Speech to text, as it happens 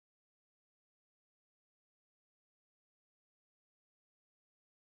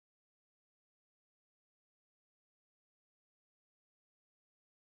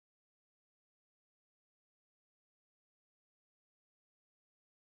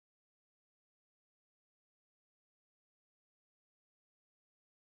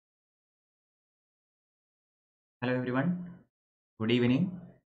Hello everyone, good evening.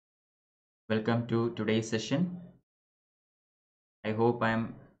 Welcome to today's session. I hope uh,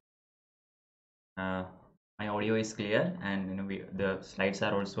 my audio is clear and the slides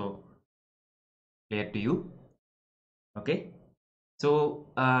are also clear to you. Okay. So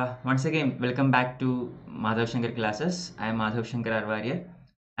once again, welcome back to Madhav Sankar classes. I am Madhav Sankar Warrier,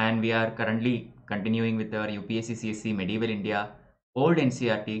 and we are currently continuing with our UPSC CSE Medieval India Old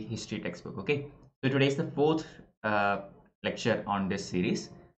NCERT History textbook. Okay. So today is the fourth lecture on this series.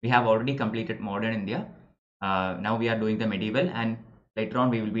 We have already completed Modern India. Now we are doing the medieval, and later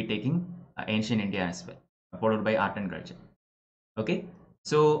on we will be taking ancient India as well, followed by art and culture. Okay.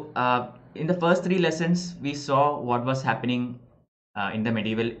 So in the first three lessons, we saw what was happening in the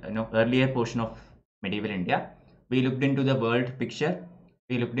medieval, earlier portion of medieval India. We looked into the world picture.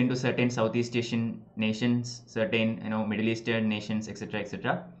 We looked into certain Southeast Asian nations, certain Middle Eastern nations, etc.,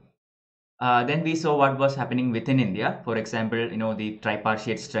 etc. Then we saw what was happening within India. For example, the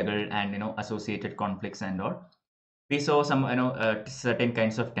tripartite struggle and associated conflicts and all. We saw some certain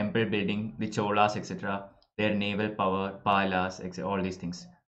kinds of temple building, the Cholas, etc., their naval power, Palas, etc., all these things.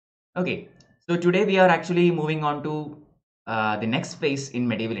 Okay, so today we are actually moving on to the next phase in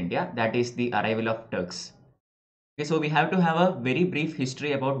medieval India, that is the arrival of Turks. Okay, so we have to have a very brief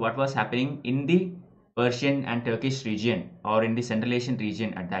history about what was happening in the Persian and Turkish region, or in the Central Asian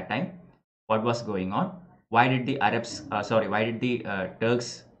region at that time. What was going on? Why did the why did the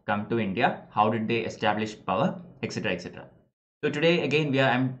Turks come to India? How did they establish power, etc., etc. So today again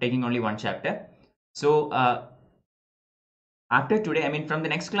I'm taking only one chapter. So after today, I mean from the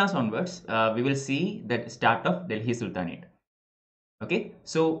next class onwards, we will see the start of Delhi Sultanate. Okay,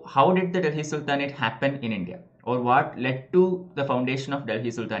 so how did the Delhi Sultanate happen in India, or what led to the foundation of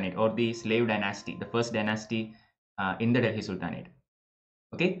Delhi Sultanate, or the slave dynasty, the first dynasty in the Delhi Sultanate?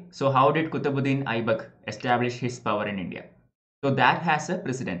 Okay, so how did Qutbuddin Aibak establish his power in India? So that has a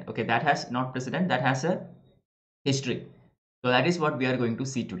precedent. Okay, that has not precedent, that has a history. So that is what we are going to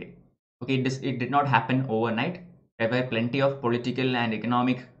see today. Okay, it did not happen overnight. There were plenty of political and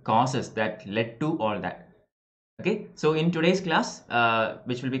economic causes that led to all that. Okay, so in today's class,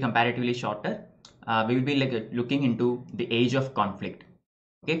 which will be comparatively shorter, we will be looking into the age of conflict.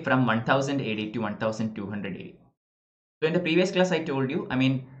 Okay, from 1000 AD to 1200 AD. So in the previous class, I told you, I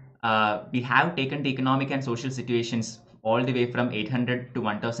mean, we have taken the economic and social situations all the way from 800 to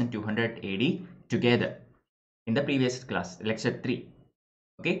 1200 AD together in the previous class, lecture 3.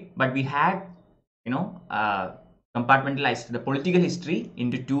 Okay, but we had, compartmentalized the political history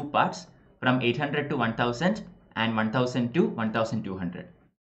into two parts, from 800 to 1000 and 1000 to 1200.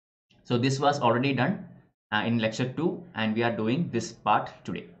 So this was already done in lecture 2, and we are doing this part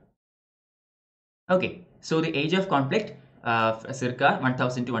today. Okay, so the age of conflict, circa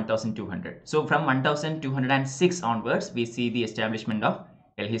 1000 to 1200. So from 1206 onwards, we see the establishment of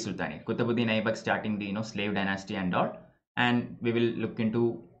Delhi Sultanate. Qutbuddin Aibak starting the slave dynasty and all, and we will look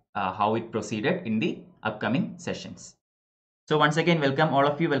into how it proceeded in the upcoming sessions. So once again, welcome all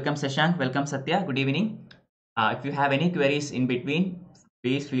of you. Welcome Sashank, welcome Satya. Good evening. If you have any queries in between,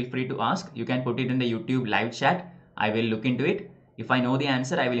 please feel free to ask. You can put it in the YouTube live chat. I will look into it. If I know the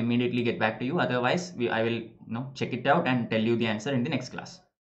answer, I will immediately get back to you. Otherwise, I will check it out and tell you the answer in the next class.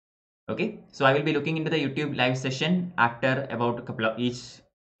 Okay, so I will be looking into the YouTube live session after about a couple of each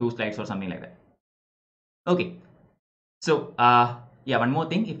 2 slides or something like that. Okay, so yeah, one more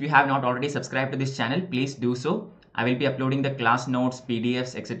thing. If you have not already subscribed to this channel, please do so. I will be uploading the class notes,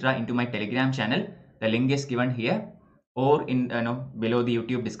 PDFs, etc. into my Telegram channel. The link is given here or in below the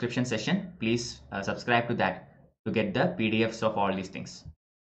YouTube description section. Please subscribe to that to get the PDFs of all these things.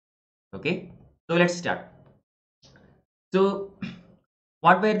 Okay, so let's start. So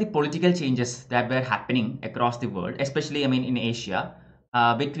what were the political changes that were happening across the world, especially in Asia,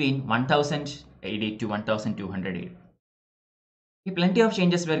 between 1000 AD to 1200 AD? Plenty of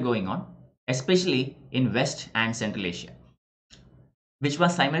changes were going on, especially in West and Central Asia, which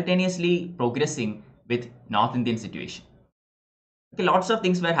was simultaneously progressing with North Indian situation. Okay, lots of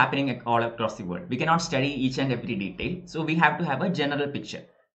things were happening all across the world. We cannot study each and every detail, so we have to have a general picture.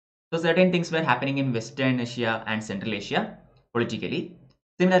 So certain things were happening in Western Asia and Central Asia politically.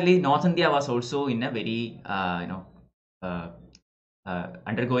 Similarly, North India was also in a very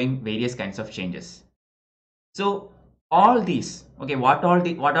undergoing various kinds of changes. So all these, okay, what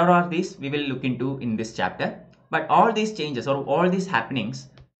are all these, we will look into in this chapter. But all these changes or all these happenings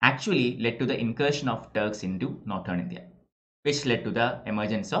actually led to the incursion of Turks into northern India, which led to the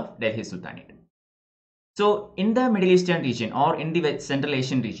emergence of Delhi Sultanate. So in the Middle Eastern region or in the Central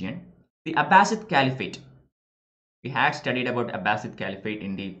Asian region, the Abbasid Caliphate, we had studied about Abbasid Caliphate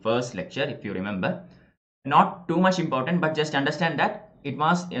in the first lecture, if you remember. Not too much important, but just understand that it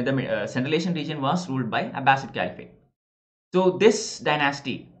was the Central Asian region was ruled by Abbasid Caliphate. So this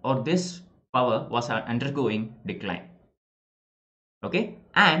dynasty or this power was undergoing decline. Okay,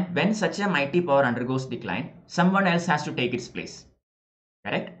 and when such a mighty power undergoes decline, someone else has to take its place.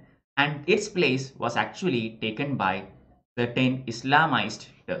 Correct? And its place was actually taken by certain Islamized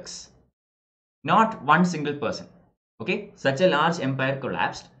Turks. Not one single person. Okay, such a large empire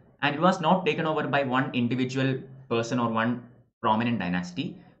collapsed, and it was not taken over by one individual person or one prominent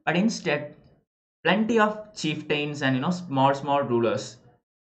dynasty, but instead plenty of chieftains and small rulers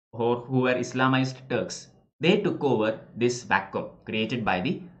who were Islamized Turks. They took over this vacuum created by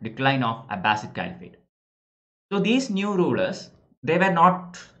the decline of Abbasid Caliphate. So these new rulers, they were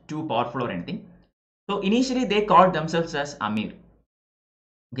not too powerful or anything. So initially they called themselves as Amir.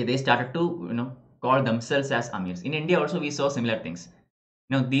 Okay, they started to call themselves as Amirs. In India also we saw similar things.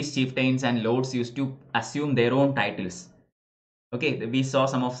 These chieftains and lords used to assume their own titles. Okay, we saw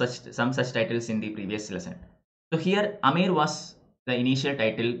some such titles in the previous lesson. So here Amir was the initial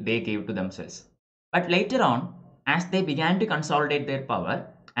title they gave to themselves. But later on, as they began to consolidate their power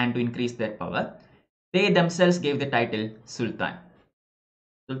and to increase their power, they themselves gave the title Sultan.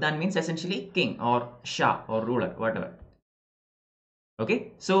 Sultan means essentially king or Shah or ruler, whatever.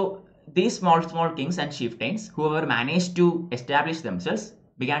 Okay, so these small kings and chieftains, whoever managed to establish themselves,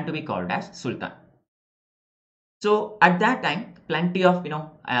 began to be called as Sultan. So at that time, plenty of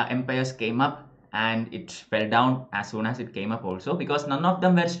empires came up, and it fell down as soon as it came up also, because none of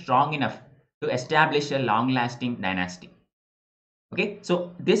them were strong enough to establish a long-lasting dynasty. Okay,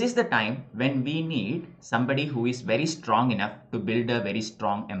 so this is the time when we need somebody who is very strong enough to build a very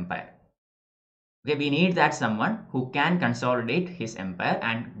strong empire. Okay, we need that someone who can consolidate his empire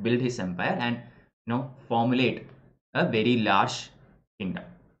and build his empire and formulate a very large kingdom.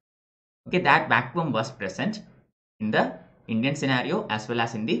 Okay, that vacuum was present in the Indian scenario as well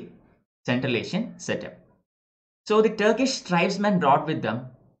as in the Central Asian setup. So the Turkish tribesmen brought with them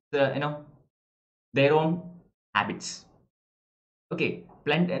their own habits. Okay,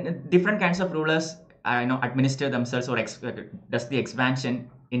 different kinds of rulers administer themselves or does the expansion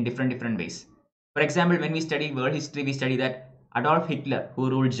in different ways. For example, when we study world history, we study that Adolf Hitler, who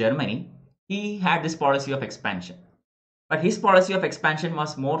ruled Germany, he had this policy of expansion. But his policy of expansion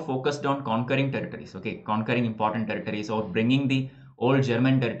was more focused on conquering territories, okay, conquering important territories or bringing the old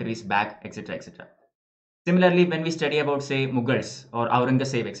German territories back, etc., etc. Similarly, when we study about, say, Mughals or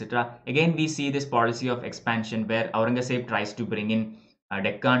Aurangzeb, etc., again we see this policy of expansion where Aurangzeb tries to bring in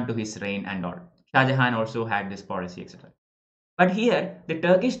Deccan to his reign and all. Shah Jahan also had this policy, etc. But here, the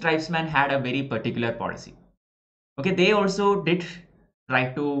Turkish tribesmen had a very particular policy. Okay, they also did try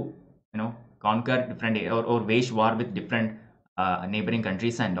to, conquer different or wage war with different neighboring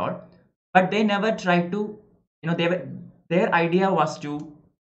countries and all. But they never tried to, their idea was to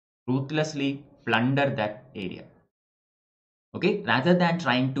ruthlessly plunder that area. Okay, rather than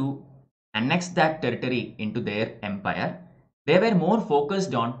trying to annex that territory into their empire, they were more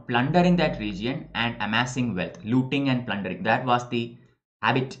focused on plundering that region and amassing wealth, looting and plundering. That was the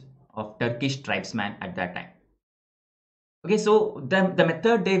habit of Turkish tribesmen at that time. Okay, so the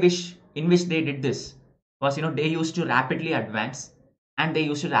method in which they did this was, they used to rapidly advance and they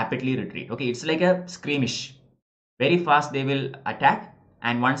used to rapidly retreat. Okay, it's like a skirmish. Very fast they will attack,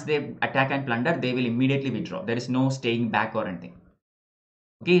 and once they attack and plunder, they will immediately withdraw. There is no staying back or anything.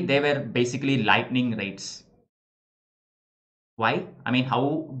 Okay, they were basically lightning raids. Why? I mean,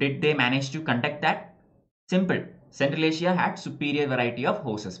 how did they manage to conduct that? Simple. Central Asia had superior variety of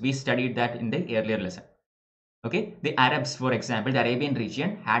horses. We studied that in the earlier lesson. Okay, the Arabs, for example, the Arabian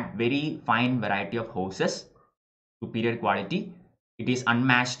region had very fine variety of horses, superior quality. It is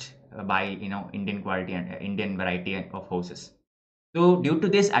unmatched by Indian quality and Indian variety of horses. So due to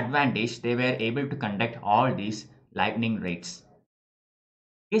this advantage, they were able to conduct all these lightning raids.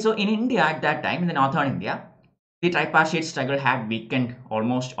 Okay, so in India at that time, in the northern India, the tripartite struggle had weakened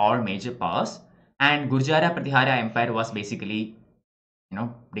almost all major powers, and Gurjara Pratihara Empire was basically,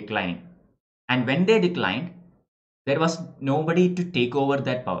 declining. And when they declined, there was nobody to take over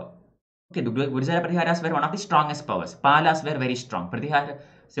that power. Okay, the Gurjara Pratiharas were one of the strongest powers. Palas were very strong. Pratihara,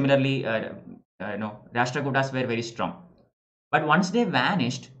 similarly, Rashtrakutas were very strong. But once they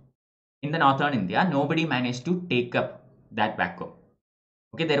vanished in the northern India, nobody managed to take up that vacuum.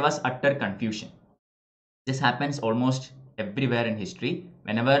 Okay, there was utter confusion. This happens almost everywhere in history.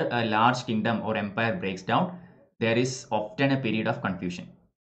 Whenever a large kingdom or empire breaks down, there is often a period of confusion.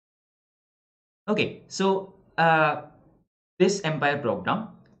 Okay, so this empire broke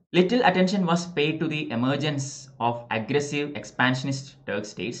down. Little attention was paid to the emergence of aggressive expansionist Turk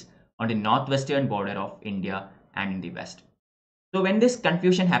states on the northwestern border of India and in the west. So when this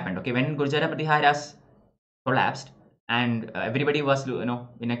confusion happened, okay, when Gurjara Pratihara's collapsed and everybody was,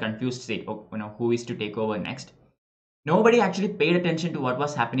 in a confused state, who is to take over next, nobody actually paid attention to what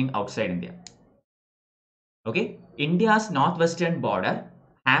was happening outside India. Okay, India's northwestern border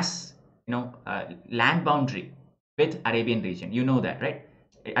has, land boundary with Arabian region. You know that, right?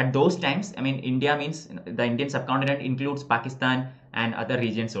 At those times, I mean, India means the Indian subcontinent includes Pakistan and other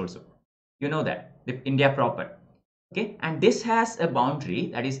regions also. You know that, the India proper. Okay, and this has a boundary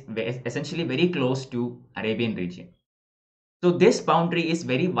that is essentially very close to Arabian region. So this boundary is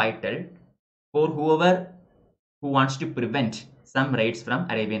very vital for whoever who wants to prevent some raids from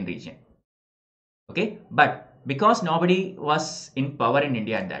Arabian region. Okay, but because nobody was in power in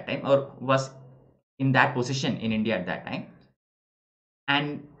India at that time, or was in that position in India at that time,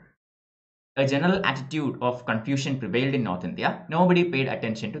 and a general attitude of confusion prevailed in North India, nobody paid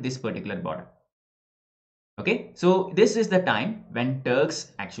attention to this particular border. Okay, so this is the time when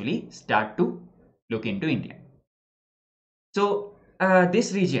Turks actually start to look into India. So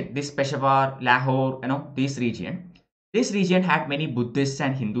this region, this Peshawar, Lahore, this region had many Buddhist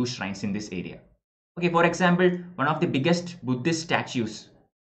and Hindu shrines in this area. Okay, for example, one of the biggest Buddhist statues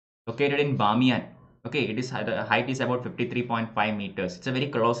located in Bamiyan. Okay, the height is about 53.5 meters. It's a very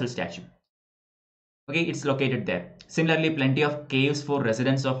colossal statue. Okay, it's located there. Similarly, plenty of caves for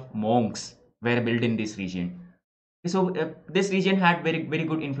residents of monks were built in this region. So this region had very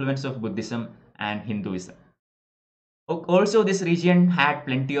good influence of Buddhism and Hinduism. Also, this region had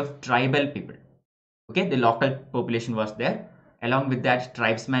plenty of tribal people. Okay, the local population was there. Along with that,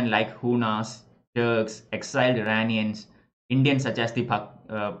 tribesmen like Hunas, Turks, exiled Iranians, Indians such as the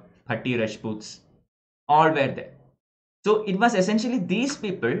Bhatti Rajputs, all were there. So it was essentially these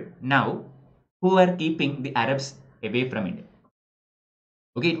people now who were keeping the Arabs away from India.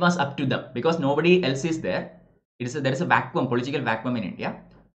 Okay, it was up to them because nobody else is there. There is a vacuum, political vacuum in India.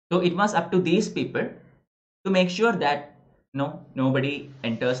 So it was up to these people to make sure that nobody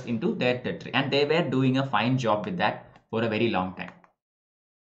enters into their territory, and they were doing a fine job with that for a very long time.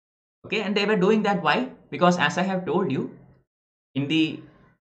 Okay, and they were doing that why? Because as I have told you, in the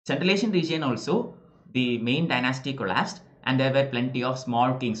Central Asian region also, the main dynasty collapsed, and there were plenty of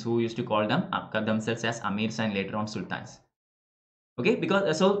small kings who used to call themselves as amirs and later on sultans. Okay,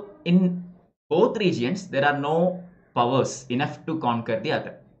 because so in both regions there are no powers enough to conquer the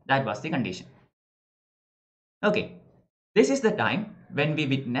other. That was the condition. Okay, this is the time when we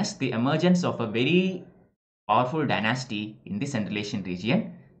witness the emergence of a very powerful dynasty in the Central Asian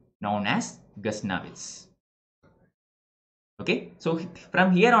region known as Ghaznavids. Okay, so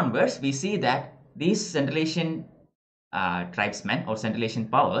from here onwards we see that these Central Asian tribesmen or Central Asian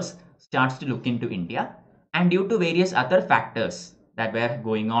powers starts to look into India, and due to various other factors that were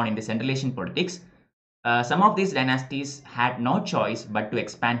going on in the Central Asian politics, some of these dynasties had no choice but to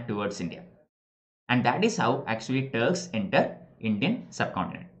expand towards India. And that is how actually Turks enter Indian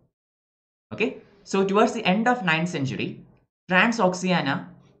subcontinent. Okay, so towards the end of 9th century, Transoxiana,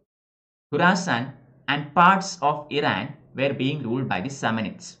 Khorasan and parts of Iran were being ruled by the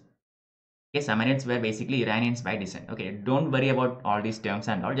Samanids. Okay, Samanids were basically Iranians by descent. Okay, don't worry about all these terms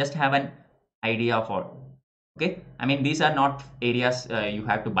and all, just have an idea of all. Okay, I mean, these are not areas you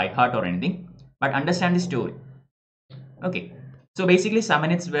have to by heart or anything, but understand the story. Okay, so basically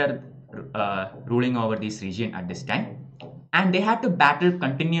Samanids were ruling over this region at this time, and they had to battle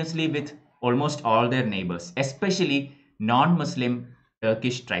continuously with almost all their neighbors, especially non-Muslim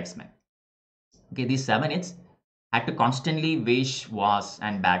Turkish tribesmen. Okay, these Samanids had to constantly wage wars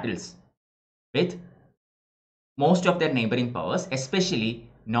and battles with most of their neighboring powers, especially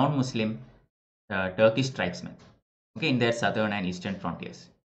non-Muslim Turkish tribesmen, okay, in their southern and eastern frontiers.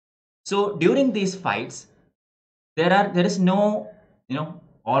 So during these fights, there is no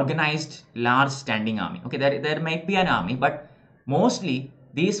organized large standing army. Okay, there might be an army, but mostly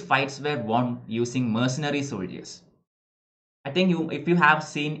these fights were won using mercenary soldiers. I think if you have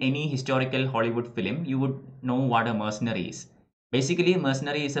seen any historical Hollywood film, you would know what a mercenary is. Basically, a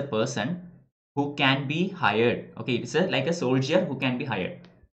mercenary is a person who can be hired. Okay, it's like a soldier who can be hired.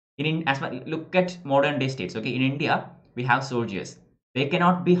 Look at modern day states. Okay, in India we have soldiers. They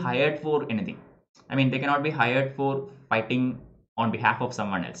cannot be hired for anything. I mean, they cannot be hired for fighting on behalf of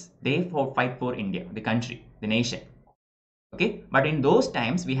someone else. They fight for India, the country, the nation. Okay, but in those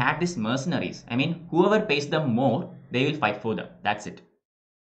times we had these mercenaries. I mean, whoever pays them more, they will fight for them. That's it.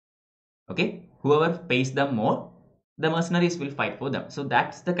 Okay, whoever pays them more, the mercenaries will fight for them. So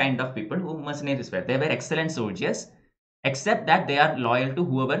that's the kind of people who mercenaries were. They were excellent soldiers, except that they are loyal to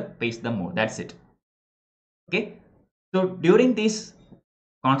whoever pays them more. That's it. Okay, so during these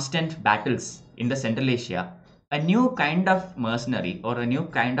constant battles in the Central Asia, a new kind of mercenary or a new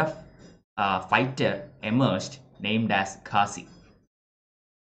kind of fighter emerged named as Khasi.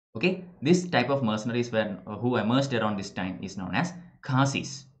 Okay, this type of mercenaries who emerged around this time is known as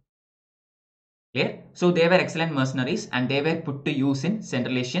Khasis. Clear? So they were excellent mercenaries and they were put to use in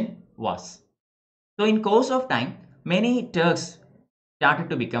Central Asian wars. So in course of time, many Turks started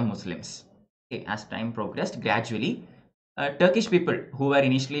to become Muslims. Okay, as time progressed, gradually, Turkish people who were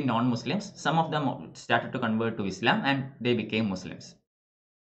initially non-Muslims, some of them started to convert to Islam and they became Muslims.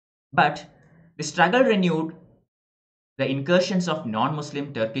 But the struggle renewed the incursions of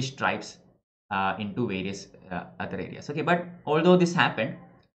non-Muslim Turkish tribes into various other areas. Okay, but although this happened,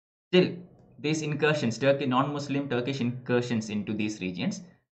 still these incursions, non-Muslim Turkish incursions into these regions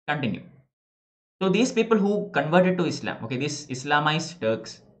continue. So these people who converted to Islam, okay, these Islamized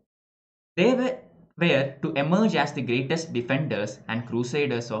Turks, they were to emerge as the greatest defenders and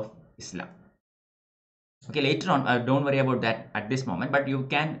crusaders of Islam. Okay, later on, don't worry about that at this moment, but you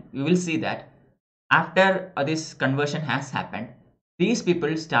will see that after this conversion has happened, these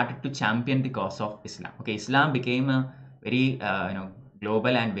people started to champion the cause of Islam. Okay, Islam became a very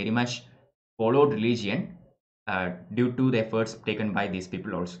global and very much followed religion due to the efforts taken by these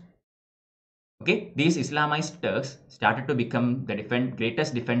people also. Okay, these Islamized Turks started to become the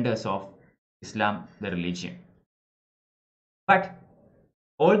greatest defenders of Islam, the religion. But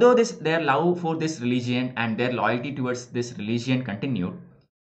although their love for this religion and their loyalty towards this religion continued,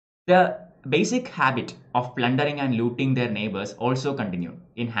 the basic habit of plundering and looting their neighbors also continued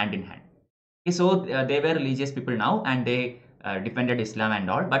in hand. Okay, so they were religious people now and they defended Islam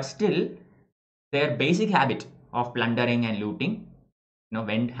and all, but still their basic habit of plundering and looting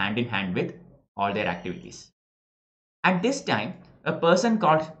went hand in hand with all their activities. At this time, a person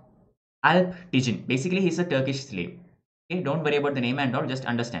called Alp Tijin, basically he's a Turkish slave. Okay, don't worry about the name and all, just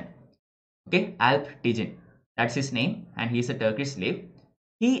understand. Okay, Alp Tijin, that's his name, and he's a Turkish slave.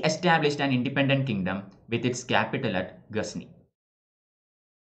 He established an independent kingdom with its capital at Ghazni.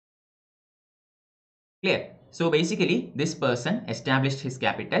 Clear? So basically, this person established his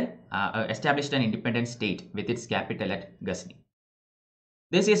capital, established an independent state with its capital at Ghazni.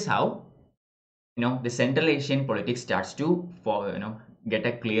 This is how the Central Asian politics starts to get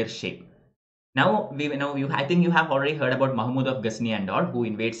a clear shape. Now I think you have already heard about Mahmud of Ghazni and all, who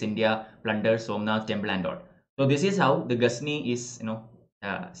invades India, plunders Somnath temple and all. So this is how the Ghazni is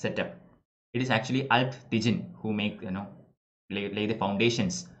set up. It is actually Alp Tijin who lay the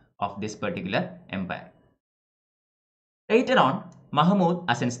foundations of this particular empire. Later on, Mahmud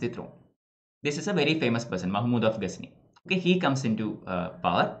ascends the throne. This is a very famous person, Mahmud of Ghazni. Okay, he comes into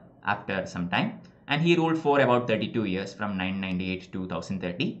power after some time and he ruled for about 32 years from 998 to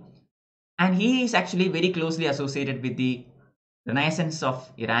 1030. And he is actually very closely associated with the renaissance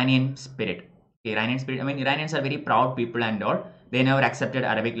of Iranian spirit. Iranian spirit, I mean, Iranians are very proud people and all. They never accepted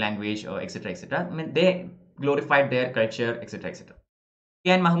Arabic language or etc. etc. I mean, they glorified their culture, etc. etc.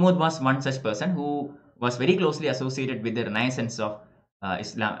 And Mahmud was one such person who was very closely associated with the renaissance of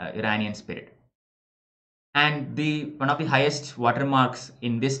Iranian spirit. And one of the highest watermarks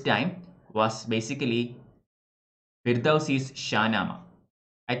in this time was basically Firdausi's Shahnama.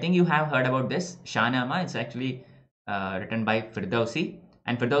 I think you have heard about this Shahnama. It's actually written by Firdausi,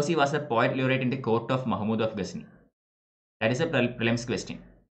 and Firdausi was a poet laureate in the court of Mahmud of Ghazni. That is a prelims question.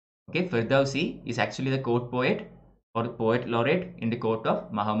 Okay, Firdausi is actually the court poet or poet laureate in the court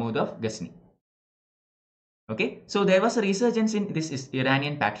of Mahmud of Ghazni. Okay, so there was a resurgence in this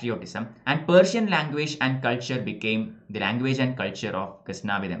Iranian patriotism, and Persian language and culture became the language and culture of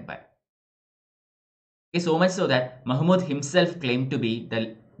Ghaznavid Empire. Okay, so much so that Mahmud himself claimed to be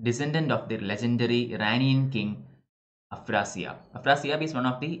the descendant of the legendary Iranian king Afrasiab. Afrasiab is one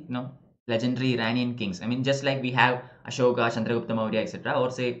of the legendary Iranian kings. I mean, just like we have Ashoka, Chandragupta Maurya, etc.,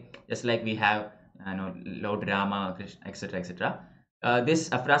 or say just like we have Lord Rama, etc., etc. This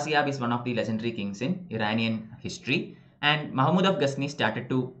Afrasiab is one of the legendary kings in Iranian history, and Mahmud of Ghazni started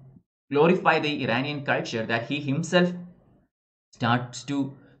to glorify the Iranian culture that he himself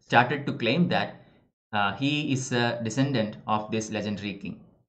started to claim that he is a descendant of this legendary king.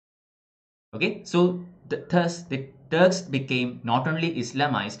 Okay, so thus the Turks became not only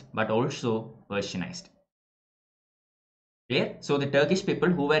Islamized but also Persianized. Clear? So the Turkish people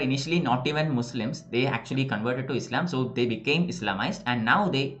who were initially not even Muslims, they actually converted to Islam, so they became Islamized, and now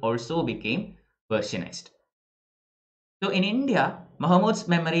they also became Persianized. So in India, Mahmud's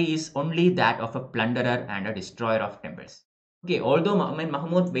memory is only that of a plunderer and a destroyer of temples. Okay, although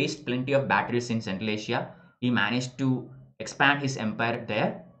Mahmud waged plenty of battles in Central Asia, he managed to expand his empire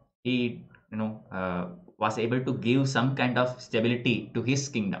there. He was able to give some kind of stability to his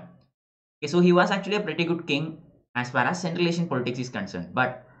kingdom. Okay, so he was actually a pretty good king as far as Central Asian politics is concerned.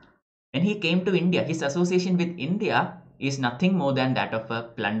 But when he came to India, his association with India is nothing more than that of a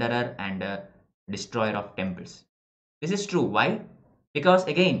plunderer and a destroyer of temples. This is true. Why? Because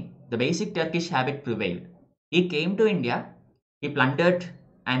again, the basic Turkish habit prevailed. He came to India, he plundered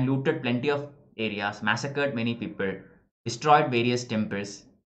and looted plenty of areas, massacred many people, destroyed various temples,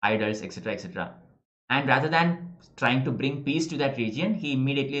 idols, etc. etc. And rather than trying to bring peace to that region, he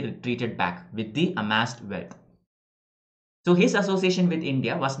immediately retreated back with the amassed wealth. So his association with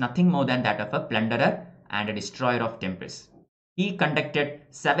India was nothing more than that of a plunderer and a destroyer of temples. He conducted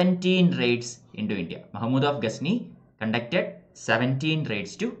 17 raids into India. Mahmud of Ghazni conducted 17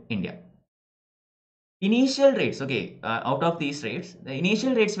 raids to India. Initial raids, okay, out of these raids, the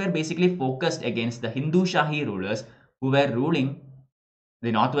initial raids were basically focused against the Hindu Shahi rulers who were ruling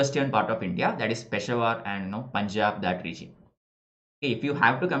the northwestern part of India, that is Peshawar and Punjab, that region. Okay, if you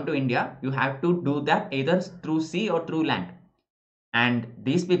have to come to India, you have to do that either through sea or through land. And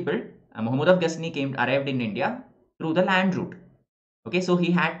these people, Muhammad of Ghazni arrived in India through the land route. Okay, so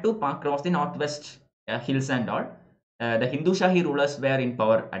he had to cross the northwest hills and all. The Hindu Shahi rulers were in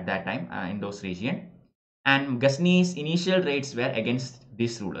power at that time in those regions. And Ghazni's initial raids were against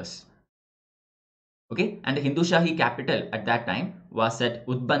these rulers. Okay, and the Hindu Shahi capital at that time was at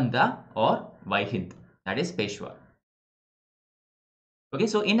Udbanda or Vaihind, that is Peshawar. Okay,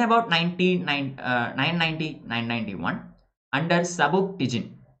 so in about 990, 991, under Sabuk Tijin,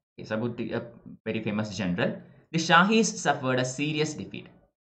 a very famous general, the Shahis suffered a serious defeat.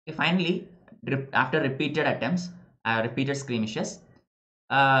 Okay, finally, after repeated attempts, repeated skirmishes,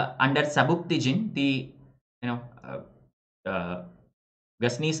 under Sabuk Tijin, the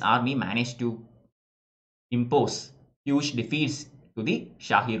Ghazni's army managed to impose huge defeats to the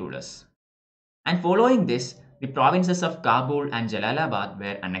Shahi rulers. And following this, the provinces of Kabul and Jalalabad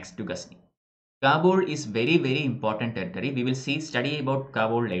were annexed to Ghazni. Kabul is very, very important territory. We will study about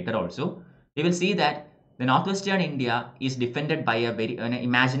Kabul later also. We will see that the northwestern India is defended by an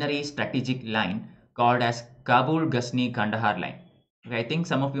imaginary strategic line called as Kabul-Ghazni-Kandahar line. Okay, I think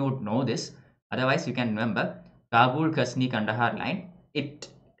some of you would know this. Otherwise, you can remember Kabul-Ghazni-Kandahar line. It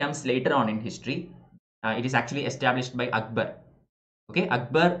comes later on in history. It is actually established by Akbar. Okay,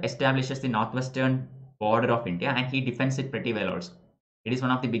 Akbar establishes the northwestern border of India and he defends it pretty well also. It is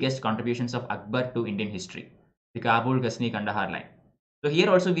one of the biggest contributions of Akbar to Indian history, the Kabul-Ghazni-Kandahar line. So here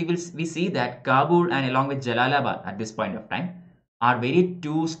also we see that Kabul and along with Jalalabad at this point of time are very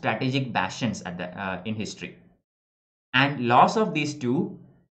two strategic bastions in history. And loss of these two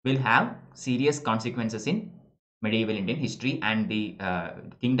will have serious consequences in medieval Indian history and the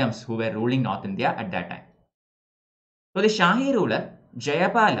kingdoms who were ruling North India at that time. So the Shahi ruler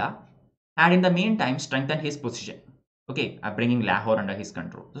Jayapala had in the meantime strengthened his position. Okay, bringing Lahore under his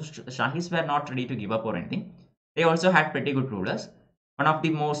control. So Shahis were not ready to give up or anything. They also had pretty good rulers. One of the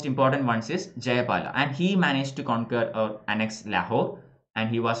most important ones is Jayapala, and he managed to conquer or annex Lahore, and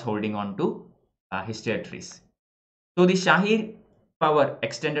he was holding on to his territories. So the Shahi power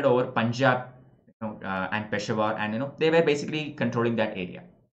extended over Punjab and Peshawar, and they were basically controlling that area.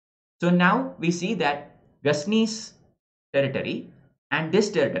 So now we see that Ghazni's territory and this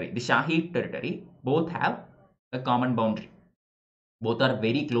territory, the Shahi territory, both have a common boundary. Both are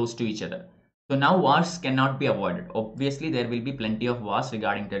very close to each other. So now wars cannot be avoided. Obviously, there will be plenty of wars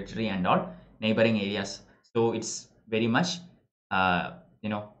regarding territory and all neighboring areas. So it's very much,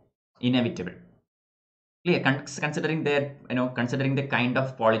 inevitable. Clear? Considering the kind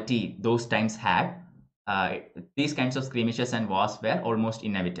of polity those times had, these kinds of skirmishes and wars were almost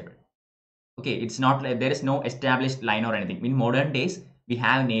inevitable. Okay, it's not like there is no established line or anything. In modern days, we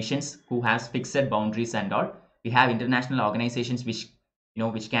have nations who has fixed boundaries and all. We have international organizations which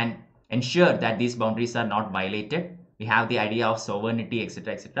can ensure that these boundaries are not violated. We have the idea of sovereignty,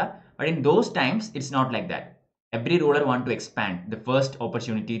 etc., etc. But in those times, it's not like that. Every ruler want to expand the first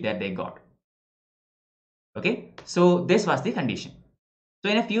opportunity that they got. Okay, so this was the condition. So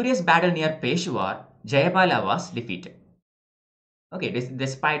in a furious battle near Peshawar, Jayapala was defeated. Okay,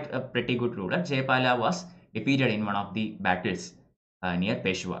 despite a pretty good ruler, Jayapala was defeated in one of the battles near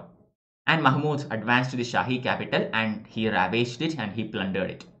Peshawar. And Mahmud advanced to the Shahi capital and he ravaged it and he plundered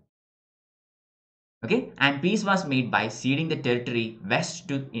it. Okay, and peace was made by ceding the territory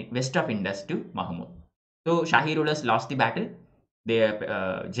west of Indus to Mahmud. So Shahi rulers lost the battle.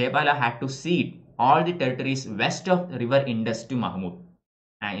 Jayapala had to cede all the territories west of the river Indus to Mahmud,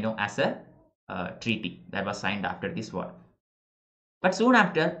 and as a treaty that was signed after this war. But soon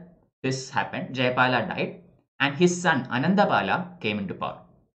after this happened, Jayapala died and his son Anandapala came into power.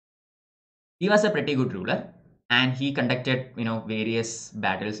 He was a pretty good ruler, and he conducted various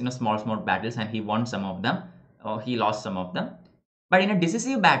battles, small battles, and he won some of them, or he lost some of them. But in a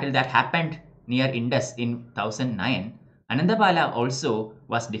decisive battle that happened near Indus in 1009, Anandapala also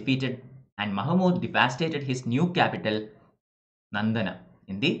was defeated, and Mahmud devastated his new capital Nandana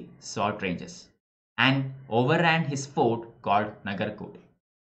in the salt ranges and overran his fort called Nagarkot.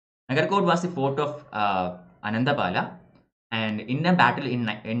 Nagarkot was the fort of Anandapala, and in a battle in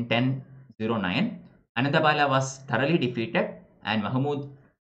 1009, Anandapala was thoroughly defeated, and Mahmud,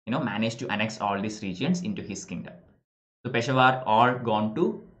 managed to annex all these regions into his kingdom. So Peshawar all gone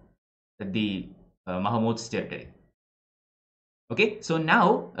to the Mahmud's territory. Okay, so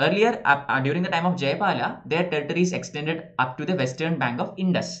now earlier during the time of Jayapala, their territories extended up to the western bank of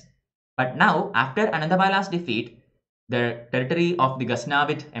Indus. But now, after Anandapala's defeat, the territory of the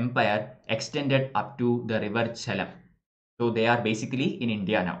Ghaznavid Empire extended up to the river Jhelum. So they are basically in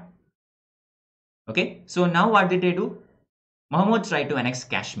India now. Okay, so now what did they do? Muhammad tried to annex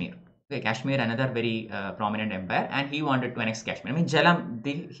Kashmir. Okay, Kashmir, another very prominent empire, and he wanted to annex Kashmir. I mean, Jhelum,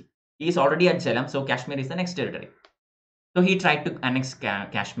 he is already at Jhelum, so Kashmir is the next territory. So he tried to annex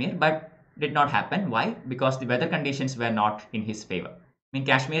Kashmir, but did not happen. Why? Because the weather conditions were not in his favor. I mean,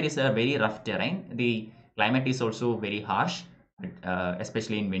 Kashmir is a very rough terrain. The climate is also very harsh,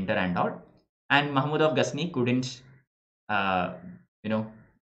 especially in winter and all. And Mahmud of Ghazni couldn't,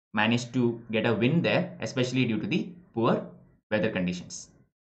 manage to get a win there, especially due to the poor weather conditions.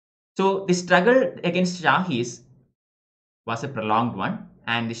 So the struggle against Shahis was a prolonged one,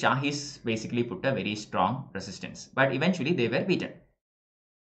 and the Shahis basically put a very strong resistance, but eventually they were beaten.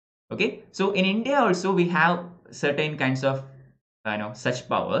 Okay, so in India also we have certain kinds of such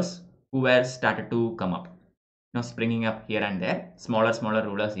powers who were started to come up, springing up here and there, smaller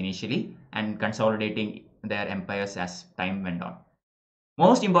rulers initially, and consolidating their empires as time went on.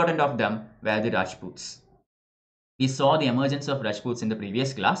 Most important of them were the Rajputs. We saw the emergence of Rajputs in the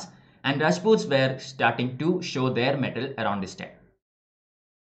previous class, and Rajputs were starting to show their mettle around this time.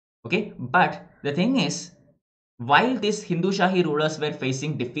 Okay, but the thing is, while these Hindu Shahi rulers were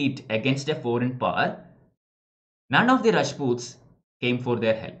facing defeat against a foreign power, none of the Rajputs came for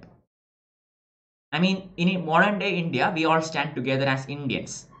their help. I mean, in modern day India, we all stand together as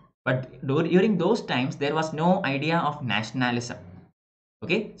Indians. But during those times, there was no idea of nationalism.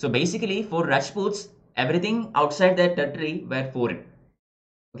 Okay, so basically for Rajputs, everything outside their territory were foreign.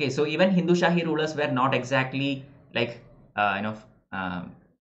 Okay, so even Hindu Shahi rulers were not exactly like,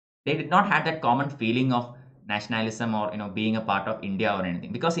 they did not have that common feeling of nationalism or being a part of India or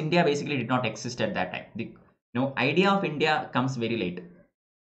anything, because India basically did not exist at that time. The idea of India comes very late.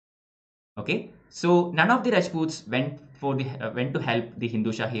 Okay, so none of the Rajputs went to help the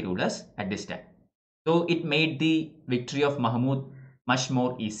Hindu Shahi rulers at this time. So it made the victory of Mahmud much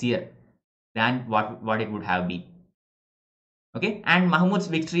more easier than what it would have been. Okay, and Mahmud's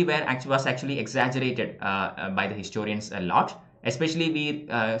victory was actually exaggerated by the historians a lot. Especially we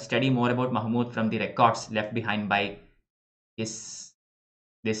study more about Mahmud from the records left behind by this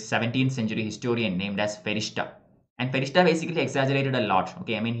 17th century historian named as Ferishta. And Ferishta basically exaggerated a lot.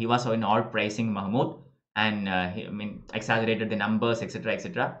 Okay, I mean, he was in all praising Mahmud, and exaggerated the numbers, etc.,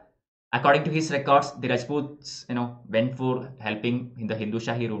 etc. According to his records, the Rajputs went for helping the Hindu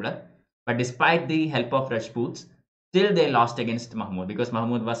Shahi ruler, but despite the help of Rajputs, still they lost against Mahmud, because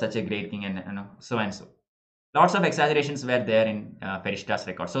Mahmud was such a great king, and so and so. Lots of exaggerations were there in Ferishta's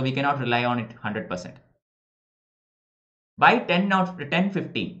record, so we cannot rely on it 100%. By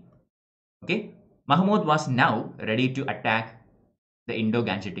 1015, okay, Mahmud was now ready to attack the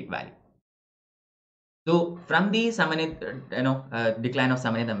Indo-Gangetic Valley. So from the Samanid, decline of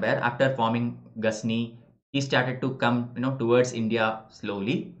Samanid Empire, after forming Ghazni, he started to come, towards India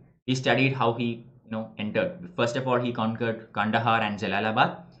slowly. He studied how he, entered. First of all, he conquered Kandahar and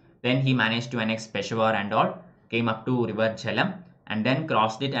Jalalabad. Then he managed to annex Peshawar and all, came up to river Jhelum, and then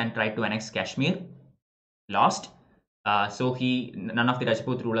crossed it and tried to annex Kashmir. Lost. So none of the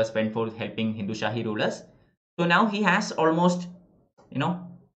Rajput rulers went for helping Hindu Shahi rulers. So now he has almost,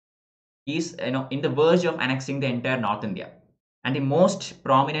 he's in the verge of annexing the entire North India. And the most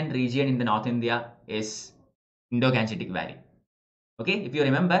prominent region in the North India is Indo-Gangetic Valley. Okay, if you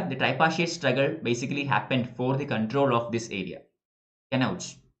remember, the tripartite struggle basically happened for the control of this area.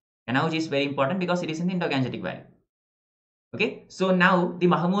 Kannauj. Kannauj is very important because it is in the Indo-Gangetic Valley. Okay, so now the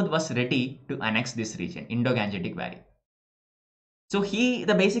Mahmud was ready to annex this region, Indo-Gangetic Valley. So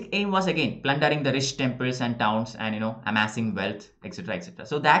the basic aim was again plundering the rich temples and towns, and amassing wealth, etc., etc.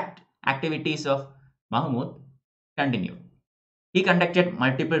 So that activities of Mahmud continued. He conducted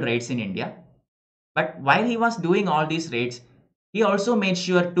multiple raids in India, but while he was doing all these raids, he also made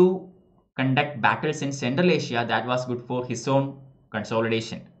sure to conduct battles in Central Asia that was good for his own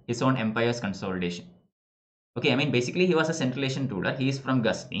consolidation, his own empire's consolidation. Okay, I mean, basically he was a Central Asian ruler. He is from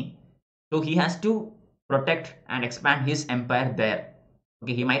Ghazni. So he has to protect and expand his empire there.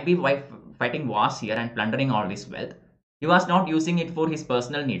 Okay, he might be fighting wars here and plundering all this wealth. He was not using it for his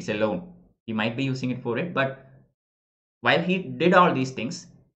personal needs alone. He might be using it for it, but while he did all these things,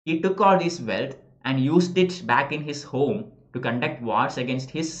 he took all this wealth and used it back in his home to conduct wars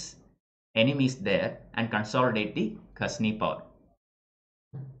against his enemies there and consolidate the Ghazni power.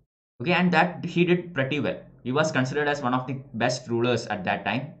 Okay, and that he did pretty well. He was considered as one of the best rulers at that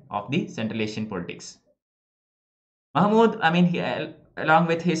time of the Central Asian politics. Mahmud, I mean, along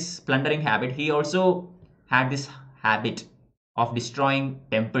with his plundering habit, he also had this habit of destroying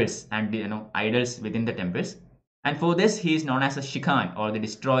temples and idols within the temples. And for this, he is known as a Shikhan, or the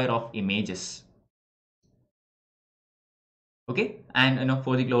destroyer of images. Okay, and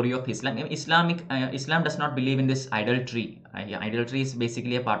for the glory of Islam, Islam does not believe in this idolatry. Idolatry is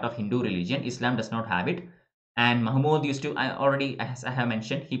basically a part of Hindu religion. Islam does not have it. And Mahmud used to, as I have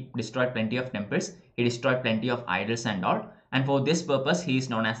mentioned, he destroyed plenty of temples. He destroyed plenty of idols and all. And for this purpose, he is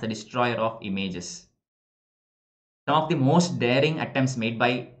known as the destroyer of images. Some of the most daring attempts made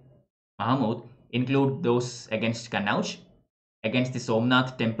by Mahmud include those against Kannauj, against the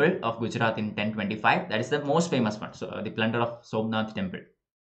Somnath temple of Gujarat in 1025. That is the most famous one. So the plunder of Somnath temple.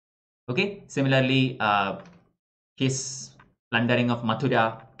 Okay. Similarly, his plundering of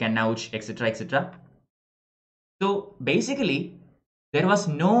Mathura, Kannauj, etc., etc. So basically, there was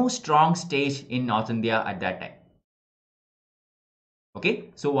no strong stage in North India at that time. Okay.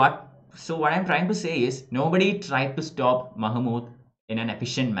 So what I'm trying to say is nobody tried to stop Mahmud in an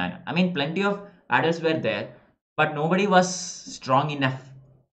efficient manner. I mean, plenty of battles were there, but nobody was strong enough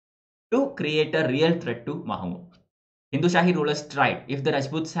to create a real threat to Mahmud. Hindu Shahi rulers tried. If the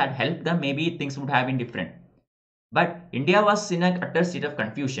Rajputs had helped them, maybe things would have been different. But India was in a utter state of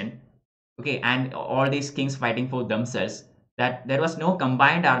confusion. Okay, and all these kings fighting for themselves, that there was no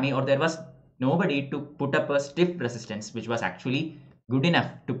combined army, or there was nobody to put up a stiff resistance which was actually good enough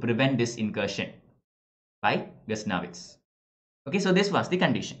to prevent this incursion by Ghaznavids. Okay, so this was the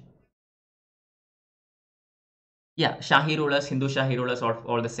condition. Yeah, Shahi rulers, Hindu Shahi rulers,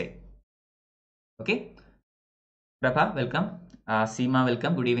 all the same. Okay. Prabha, welcome. Seema,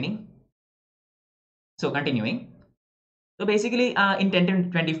 welcome. Good evening. So continuing. So basically, in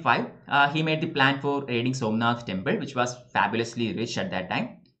 1025, he made the plan for raiding Somnath temple, which was fabulously rich at that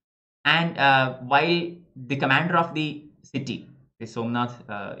time. And while the commander of the city, the Somnath,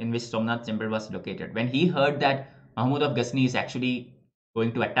 in which Somnath temple was located, when he heard that Mahmud of Ghazni is actually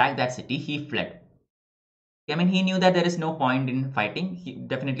going to attack that city, he fled. I mean, he knew that there is no point in fighting.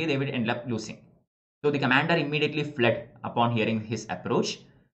 Definitely they would end up losing. So the commander immediately fled upon hearing his approach.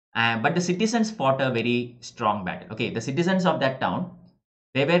 But the citizens fought a very strong battle. Okay, the citizens of that town,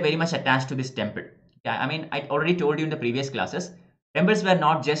 they were very much attached to this temple. I mean, I already told you in the previous classes, temples were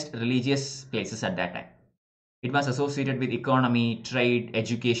not just religious places at that time. It was associated with economy, trade,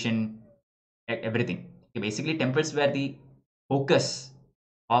 education, everything. Okay, basically, temples were the focus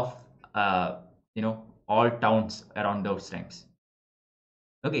of, all towns around those times.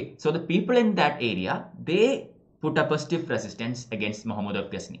 Okay, so the people in that area, they put up a stiff resistance against Muhammad of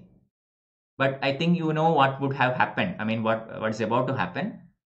Ghazni. But I think you know what would have happened. I mean, what is about to happen.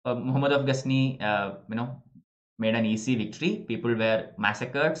 Muhammad of Ghazni, made an easy victory. People were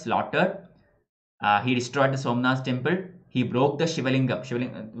massacred, slaughtered. He destroyed the Somnath temple. He broke the Shivalingam.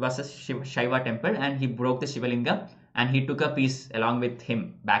 Shivalingam was a Shaiva temple, and he broke the Shivalingam, and he took a piece along with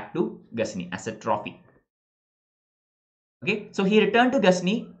him back to Ghazni as a trophy. Okay, so he returned to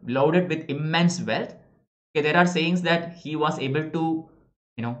Ghazni loaded with immense wealth. Okay, there are sayings that he was able to,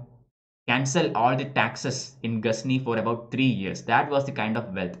 cancel all the taxes in Ghazni for about 3 years. That was the kind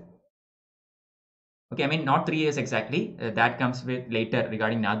of wealth. Okay, I mean, not 3 years exactly. That comes with later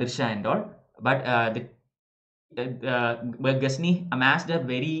regarding Nadir Shah and all. But Ghazni amassed a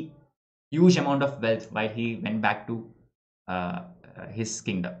very huge amount of wealth while he went back to his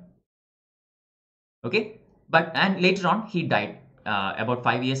kingdom. Okay. And later on, he died. About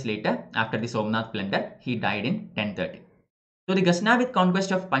 5 years later, after the Somnath plunder, he died in 1030. So the Ghaznavid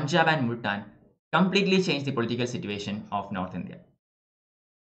conquest of Punjab and Multan completely changed the political situation of North India.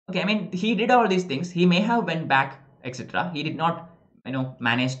 Okay, I mean, he did all these things. He may have went back, etc. He did not,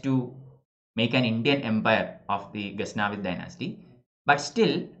 manage to make an Indian empire of the Ghaznavid dynasty. But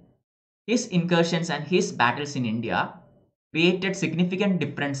still, his incursions and his battles in India created significant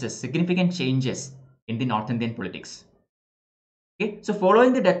differences, significant changes in the North Indian politics. Okay, so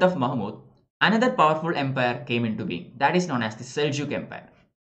following the death of Mahmud, another powerful empire came into being. That is known as the Seljuk Empire.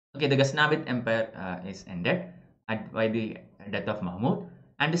 Okay, the Ghaznavid Empire is ended by the death of Mahmud,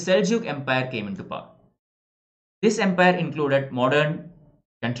 and the Seljuk Empire came into power. This empire included modern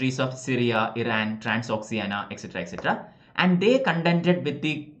countries of Syria, Iran, Transoxiana, etc., etc., and they contended with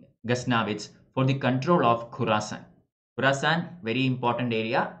the Ghaznavids for the control of Khurasan. Khurasan, very important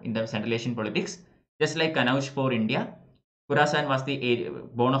area in the Central Asian politics, just like Kanauj for India. Khurasan was the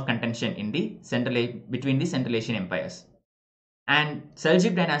bone of contention in the between the Central Asian empires. And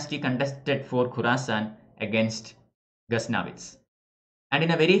Seljuk dynasty contested for Khurasan against Ghaznavids. And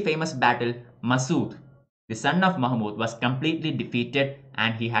in a very famous battle, Masood, the son of Mahmud, was completely defeated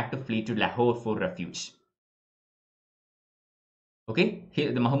and he had to flee to Lahore for refuge. Okay,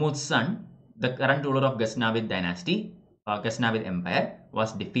 the Mahmud's son, the current ruler of Ghaznavid dynasty, Ghaznavid empire,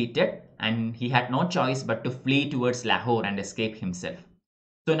 was defeated and he had no choice but to flee towards Lahore and escape himself.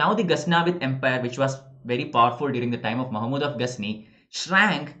 So now the Ghaznavid empire, which was very powerful during the time of Mahmud of Ghazni,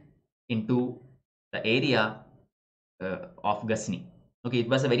 shrank into the area of Ghazni. Okay, it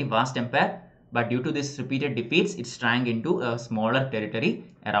was a very vast empire, but due to this repeated defeats, it shrank into a smaller territory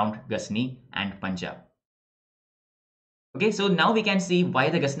around Ghazni and Punjab. Okay, so now we can see why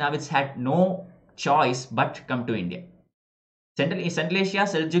the Ghaznavids had no choice but come to India. Central Asia,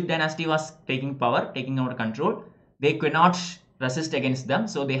 Seljuk dynasty was taking power, taking over control. They could not resist against them,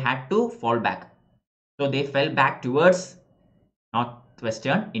 so they had to fall back. So they fell back towards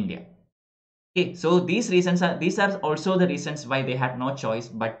northwestern India. Okay, so these are also the reasons why they had no choice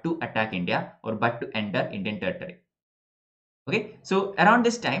but to attack India or but to enter Indian territory. Okay, so around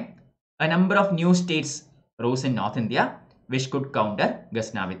this time, a number of new states rose in North India which could counter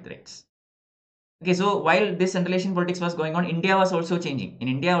Ghaznavid threats. Okay, so while this Central Asian politics was going on, India was also changing. In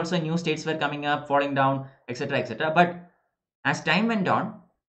India also new states were coming up, falling down, etc., etc. But as time went on,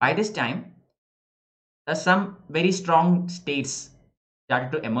 by this time, some very strong states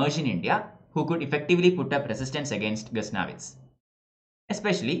started to emerge in India who could effectively put up resistance against Ghaznavids,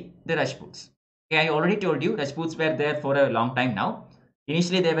 especially the Rajputs. Okay, I already told you Rajputs were there for a long time now.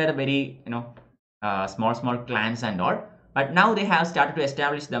 Initially, they were very, small clans and all, but now they have started to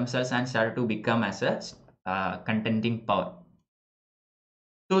establish themselves and started to become as a contending power.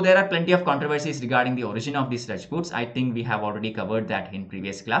 So there are plenty of controversies regarding the origin of these Rajputs. I think we have already covered that in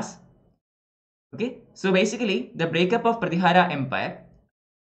previous class. Okay, so basically the breakup of Pratihara Empire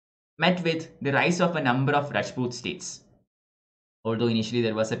met with the rise of a number of Rajput states. Although initially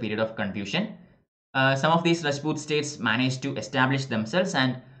there was a period of confusion, some of these Rajput states managed to establish themselves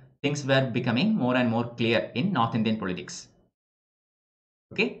and things were becoming more and more clear in North Indian politics.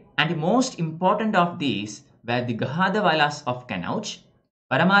 Okay, and the most important of these were the Gahadawalas of Kanauj,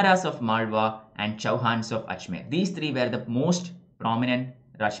 Paramaras of Malwa and Chauhans of Ajmer. These three were the most prominent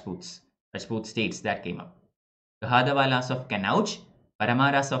Rajput states that came up. Gahadawalas of Kanauj,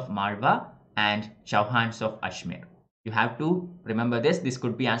 Paramaras of Malwa and Chauhans of Ajmer. You have to remember this. This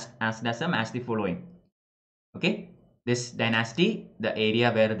could be asked as the following. Okay, this dynasty, the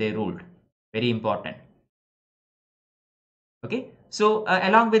area where they ruled, very important. Okay, so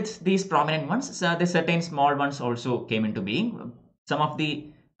along with these prominent ones, the certain small ones also came into being. Some of the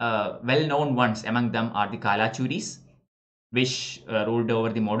well-known ones among them are the Kalachuris, which ruled over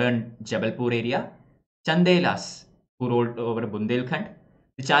the modern Jabalpur area, Chandelas, who ruled over Bundelkhand,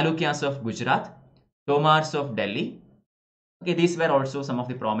 the Chalukyas of Gujarat, Tomars of Delhi. Okay, these were also some of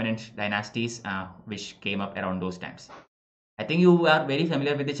the prominent dynasties which came up around those times. I think you are very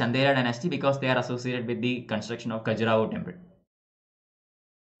familiar with the Chandela dynasty because they are associated with the construction of Khajuraho temple.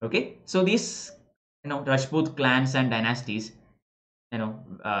 Okay, so these Rajput clans and dynasties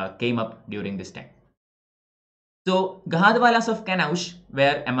came up during this time. So Gahadwalas of Kanauj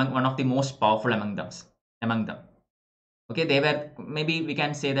were one of the most powerful among them. Okay, they were, maybe we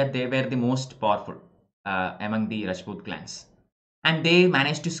can say that they were the most powerful among the Rajput clans, and they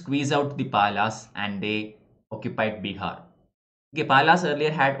managed to squeeze out the Palas and they occupied Bihar. Okay, Palas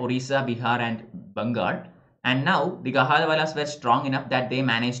earlier had Orissa, Bihar and Bengal, and now the Gahadwalas were strong enough that they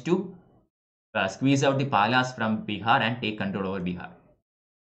managed to squeeze out the Palas from Bihar and take control over Bihar.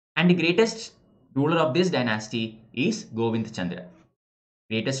 And the greatest ruler of this dynasty is Govind Chandra.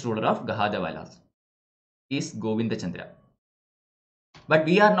 Greatest ruler of Gahadwalas is Govind Chandra. But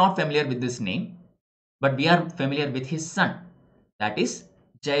we are not familiar with this name, but we are familiar with his son, that is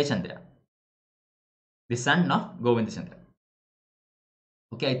Jayachandra, the son of Govind Chandra.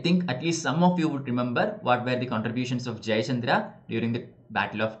 Okay, I think at least some of you would remember what were the contributions of Jayachandra during the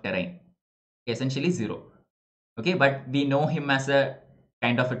Battle of Terrain. Essentially zero. Okay, but we know him as a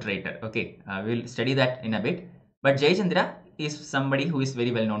kind of a traitor. Okay, we'll study that in a bit. But Jayachandra is somebody who is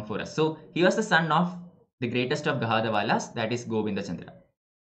very well known for us. So he was the son of the greatest of Gahadwalas, that is Govinda Chandra.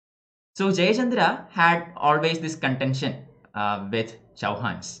 So Jayachandra had always this contention with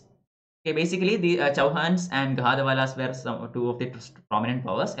Chauhans. Okay, basically the Chauhans and Gahadwalas were two of the prominent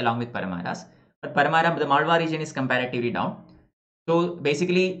powers along with Paramaras. But Paramara, the Malwa region is comparatively down. So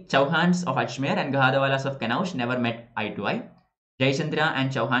basically Chauhans of Ajmer and Gahadwalas of Kanauj never met eye to eye. Jayachandra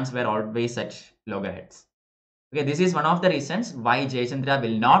and Chauhans were always at loggerheads. Okay, this is one of the reasons why Jayachandra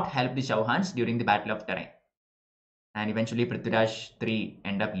will not help the Chauhans during the Battle of Tarai. And eventually Prithviraj III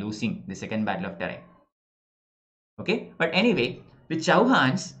end up losing the second Battle of Tarai. Okay, but anyway, the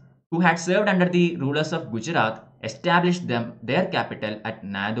Chauhans who had served under the rulers of Gujarat established their capital at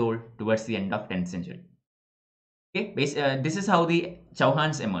Nadol towards the end of 10th century. Okay, this is how the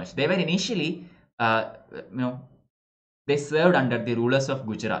Chauhans emerged. They were initially, they served under the rulers of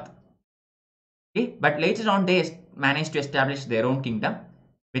Gujarat. Okay, but later on they managed to establish their own kingdom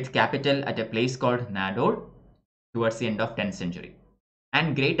with capital at a place called Nadol towards the end of 10th century.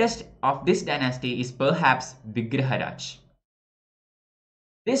 And greatest of this dynasty is perhaps Vigraharaj.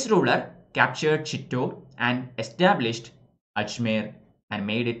 This ruler captured Chittor and established Ajmer and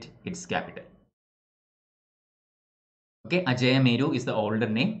made it its capital. Okay, Ajayameru is the older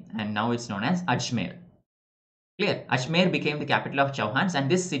name and now it's known as Ajmer. Clear? Ajmer became the capital of Chauhans and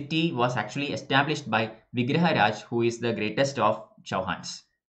this city was actually established by Vigraharaj, who is the greatest of Chauhans.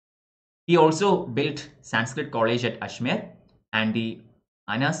 He also built Sanskrit College at Ajmer and the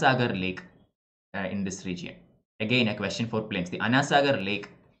Anasagar Lake in this region. Again, a question for plains. The Anasagar Lake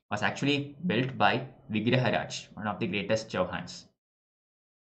was actually built by Vigraharaj, one of the greatest Chauhans.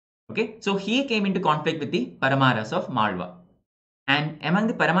 Okay, so he came into conflict with the Paramaras of Malwa. And among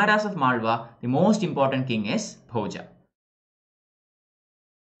the Paramaras of Malwa, the most important king is Bhoja.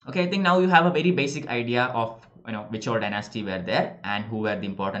 Okay, I think now you have a very basic idea of which all dynasty were there and who were the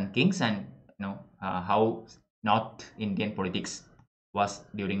important kings, and how North Indian politics was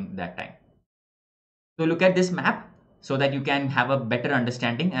during that time. So look at this map so that you can have a better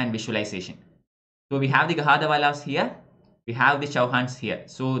understanding and visualization. So we have the Gahadwalas here, we have the Chauhans here.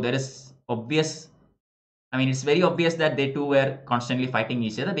 So there is obvious, it's very obvious that they two were constantly fighting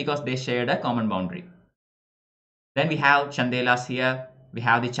each other because they shared a common boundary. Then we have Chandelas here, we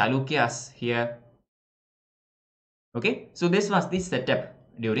have the Chalukyas here. Okay, so this was the setup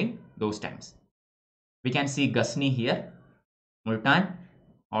during those times. We can see Ghazni here, Multan,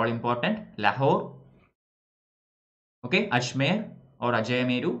 all important, Lahore, okay, Ajmer or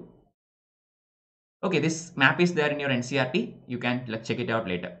Ajayameru. Okay, this map is there in your NCERT. You can check it out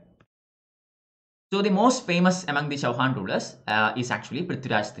later. So the most famous among the Chauhan rulers is actually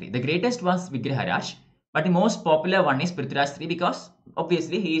Prithviraj III. The greatest was Vigraharaj, but the most popular one is Prithviraj III because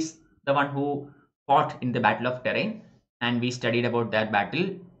obviously he is the one who fought in the Battle of Tarai, and we studied about that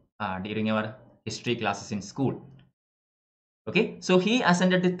battle during our history classes in school. Okay, so he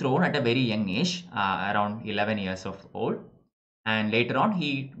ascended the throne at a very young age, around 11 years of old, and later on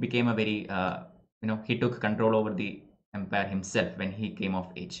he became a very, he took control over the empire himself when he came of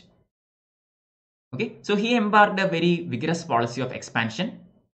age. Okay, so he embarked a very vigorous policy of expansion,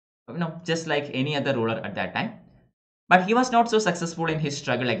 just like any other ruler at that time. But he was not so successful in his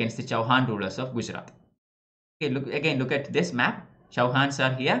struggle against the Chauhan rulers of Gujarat. Okay, look at this map. Chauhans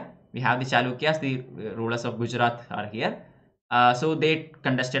are here. We have the Chalukyas, the rulers of Gujarat are here. So they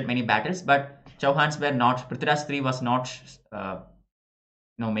contested many battles, but Chauhans were not. Prithviraj III was not,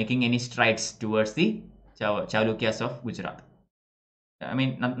 making any strides towards the Chalukyas of Gujarat.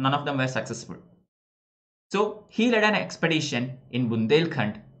 None of them were successful. So he led an expedition in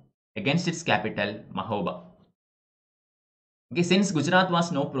Bundelkhand against its capital, Mahoba. Okay, since Gujarat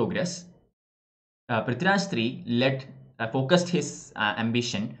was no progress, Prithviraj III focused his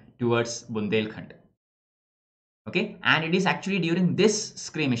ambition towards Bundelkhand. Okay, and it is actually during this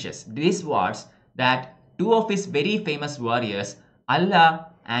skirmishes, these wars, that two of his very famous warriors,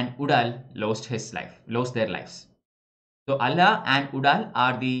 Allah and Udal, lost their lives. So Allah and Udal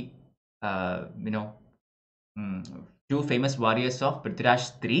are the two famous warriors of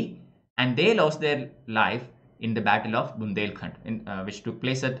Prithviraj III, and they lost their life in the Battle of Bundelkhand, which took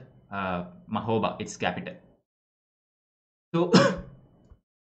place at Mahoba, its capital. So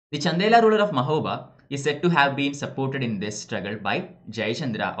the Chandela ruler of Mahoba is said to have been supported in this struggle by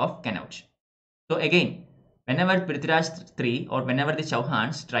Jayachandra of Kanauj. So again, whenever Prithviraj III or whenever the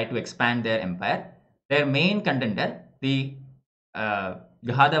Chauhans try to expand their empire, their main contender, the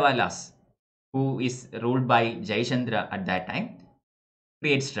Gahadwalas, who is ruled by Jayachandra at that time,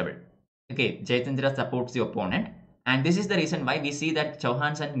 creates trouble. Okay, Jayachandra supports the opponent, and this is the reason why we see that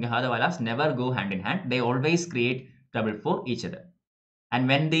Chauhans and Gahadwalas never go hand in hand. They always create trouble for each other. And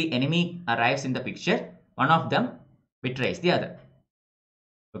when the enemy arrives in the picture, one of them betrays the other.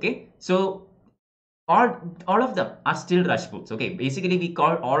 Okay, so all of them are still Rajputs. Okay, basically we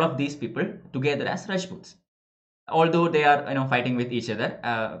call all of these people together as Rajputs, although they are fighting with each other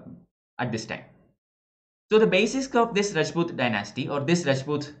at this time. So the basis of this Rajput dynasty or this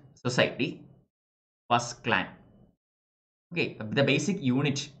Rajput society was clan. Okay, the basic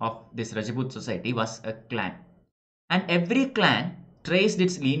unit of this Rajput society was a clan, and every clan traced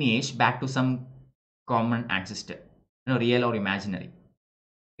its lineage back to some common ancestor, real or imaginary.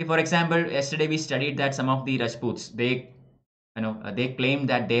 For example, yesterday we studied that some of the Rajputs, they claim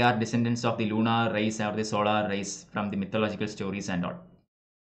that they are descendants of the lunar race or the solar race from the mythological stories and all.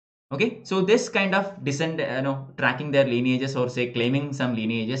 Okay, so this kind of tracking their lineages or say claiming some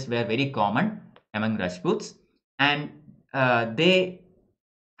lineages were very common among Rajputs, and they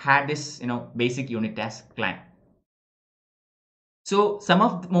had this basic unit as clan. So some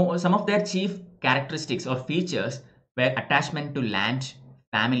of their chief characteristics or features were attachment to land,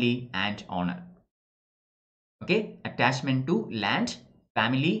 family, and honor. Okay, attachment to land,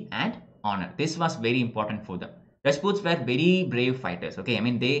 family, and honor. This was very important for them. Rajputs were very brave fighters. Okay, I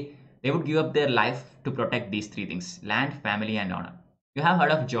mean they would give up their life to protect these three things: land, family, and honor. You have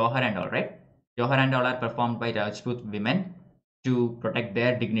heard of Johar and all, right? Johar and all are performed by Rajput women to protect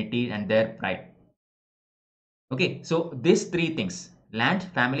their dignity and their pride. Okay, so these three things, land,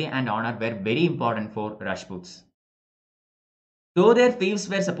 family, and honor, were very important for Rajputs. Though their fiefs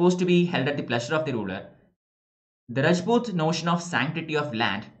were supposed to be held at the pleasure of the ruler, the Rajput notion of sanctity of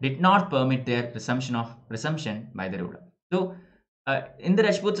land did not permit their resumption by the ruler. So, in the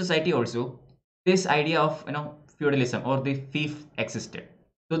Rajput society also, this idea of feudalism or the fief existed.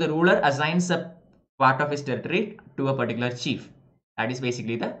 So the ruler assigns a part of his territory to a particular chief. That is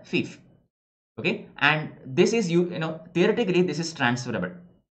basically the fief. Okay, and this is theoretically this is transferable.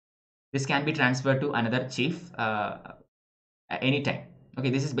 This can be transferred to another chief anytime. Okay,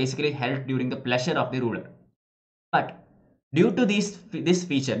 this is basically held during the pleasure of the ruler. But due to this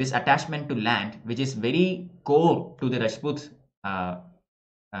feature, this attachment to land, which is very core to the Rajput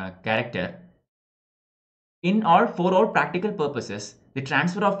character, for all practical purposes, the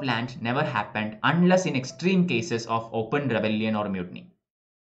transfer of land never happened unless in extreme cases of open rebellion or mutiny.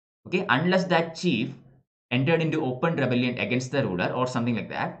 Okay, unless that chief entered into open rebellion against the ruler or something like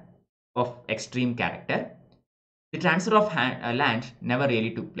that of extreme character, the transfer of land never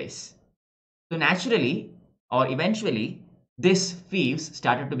really took place. So naturally or eventually, this fiefs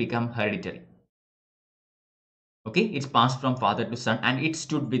started to become hereditary. Okay, it's passed from father to son and it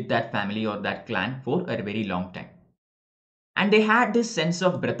stood with that family or that clan for a very long time. And they had this sense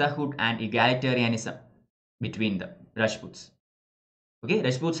of brotherhood and egalitarianism between the Rajputs. Okay,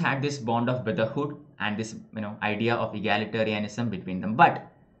 Rajputs had this bond of brotherhood and this idea of egalitarianism between them.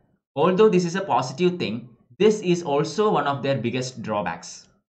 But although this is a positive thing, this is also one of their biggest drawbacks.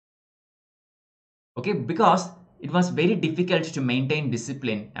 Okay, because it was very difficult to maintain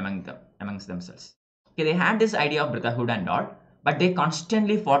discipline amongst themselves. Okay, they had this idea of brotherhood and all, but they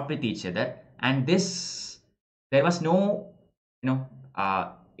constantly fought with each other, and there was no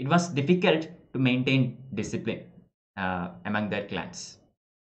it was difficult to maintain discipline among their clans.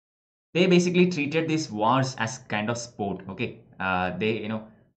 They basically treated these wars as kind of sport. Okay, they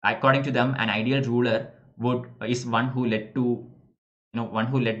according to them, an ideal ruler is one who led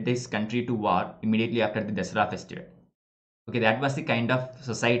this country to war immediately after the Dasara festival. Okay, that was the kind of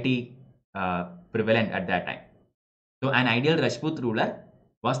society prevalent at that time. So an ideal Rajput ruler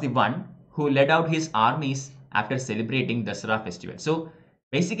was the one who led out his armies after celebrating Dasara festival. So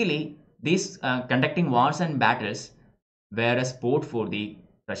basically, these conducting wars and battles were a sport for the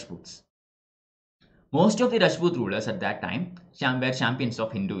Rajputs. Most of the Rajput rulers at that time were champions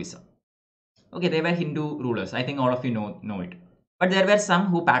of Hinduism. Okay, they were Hindu rulers. I think all of you know it. But there were some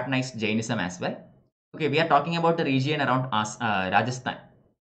who patronized Jainism as well. Okay, we are talking about the region around Rajasthan.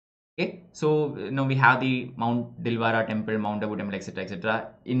 Okay, so we have the Mount Dilwara temple, Mount Abu temple, etc., etc.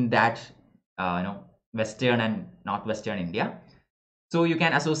 in that western and northwestern India. So you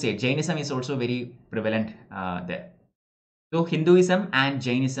can associate Jainism is also very prevalent there. So Hinduism and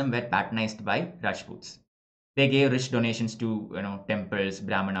Jainism were patronized by Rajputs. They gave rich donations to temples,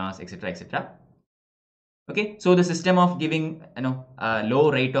 brahmanas, etc., etc. Okay, so the system of giving a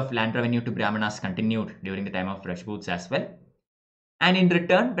low rate of land revenue to brahmanas continued during the time of Rajputs as well. And in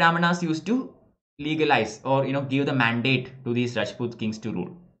return, brahmanas used to legalize or give the mandate to these Rajput kings to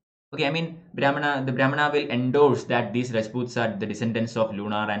rule. Okay, I mean the Brahmana will endorse that these Rajputs are the descendants of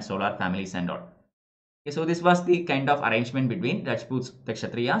lunar and solar families and all. Okay, so this was the kind of arrangement between Rajputs, the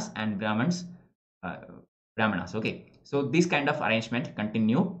Kshatriyas, and Brahmanas. Okay, so this kind of arrangement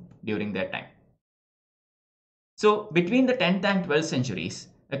continued during their time. So between the 10th and 12th centuries,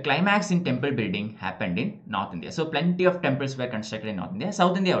 a climax in temple building happened in North India. So plenty of temples were constructed in North India.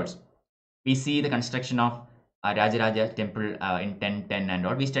 South India also. We see the construction of Rajaraja temple in 1010 and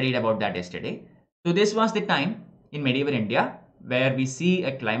all. We studied about that yesterday. So this was the time in medieval India where we see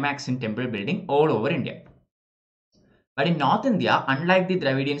a climax in temple building all over India. But in North India, unlike the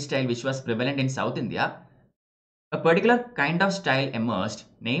Dravidian style which was prevalent in South India, a particular kind of style emerged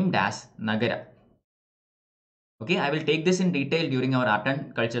named as Nagara. Okay, I will take this in detail during our art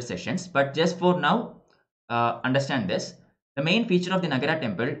and culture sessions, but just for now, understand this. The main feature of the Nagara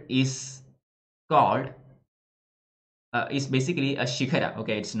temple is called, is basically a shikhara.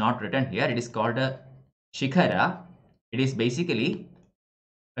 Okay, it's not written here. It is called a shikhara. It is basically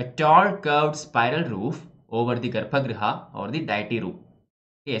a tall curved spiral roof over the Garbhagriha or the deity room.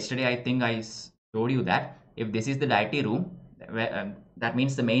 Okay, yesterday I think I showed you that if this is the deity room, that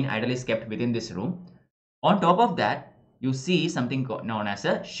means the main idol is kept within this room. On top of that, you see something known as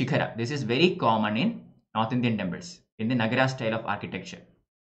a shikhara. This is very common in North Indian temples in the Nagara style of architecture.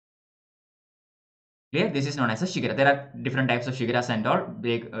 Clear? This is known as a shikhara. There are different types of shikharas and all,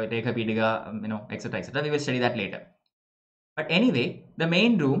 Rekha, Pidiga, etc. etc. We will study that later. But anyway, the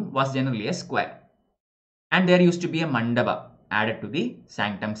main room was generally a square, and there used to be a mandapa added to the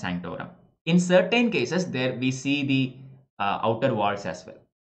sanctum sanctorum. In certain cases, there we see the outer walls as well.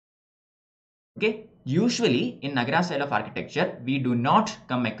 Okay, usually in Nagara style of architecture, we do not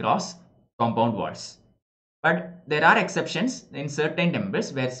come across compound walls, but there are exceptions in certain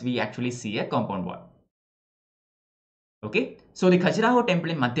temples where we actually see a compound wall. Okay, so the Khajuraho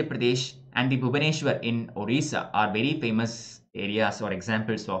temple in Madhya Pradesh and the Bhubaneswar in Orissa are very famous areas or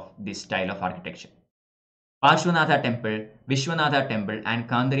examples of this style of architecture. Parshvanatha temple, Vishwanatha temple and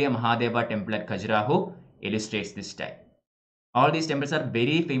Kandariya Mahadeva temple at Khajuraho illustrates this style. All these temples are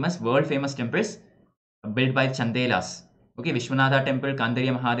very famous, world famous temples built by Chandelas. Okay, Vishwanatha temple,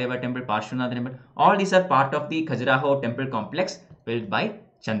 Kandariya Mahadeva temple, Parshvanatha temple, all these are part of the Khajuraho temple complex built by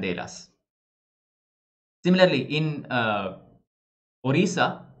Chandelas. Similarly, in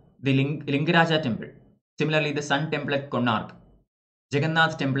Orissa, the Lingaraja temple, similarly the Sun temple at Konark,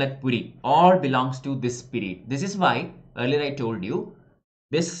 Jagannath temple at Puri, all belongs to this period. This is why earlier I told you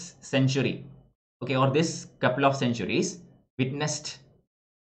this century, okay, or this couple of centuries witnessed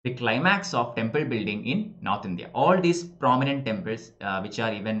the climax of temple building in North India. All these prominent temples, which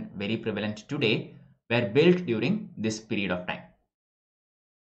are even very prevalent today, were built during this period of time.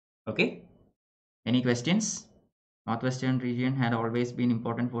 Okay. Any questions? Northwestern region had always been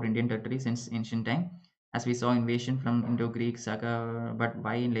important for Indian territory since ancient time, as we saw invasion from Indo-Greek saga, but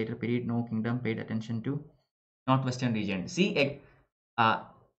why in later period no kingdom paid attention to Northwestern region? See,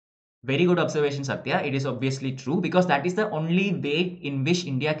 very good observation, Satya. It is obviously true because that is the only way in which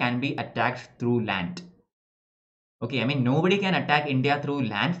India can be attacked through land. Okay, I mean nobody can attack India through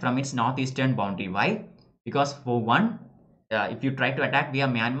land from its northeastern boundary. Why? Because for one, if you try to attack via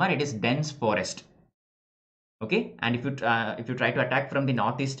Myanmar, it is dense forest. Okay, and if you try to attack from the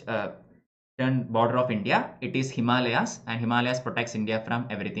northeast border of India, it is Himalayas, and Himalayas protects India from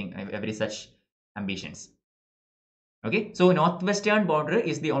everything, every such ambitions. Okay, so northwestern border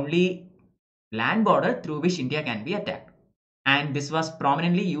is the only land border through which India can be attacked, and this was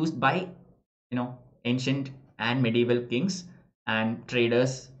prominently used by ancient and medieval kings and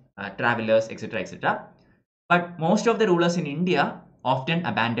traders, travelers, etc., etc. But most of the rulers in India often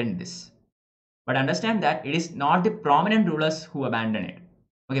abandoned this. But understand that it is not the prominent rulers who abandon it.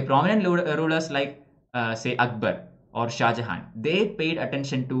 Okay, prominent rulers like say Akbar or Shah Jahan, they paid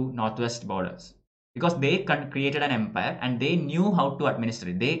attention to northwest borders because they created an empire and they knew how to administer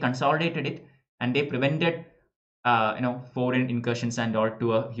it. They consolidated it and they prevented foreign incursions and all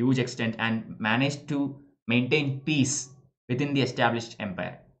to a huge extent and managed to maintain peace within the established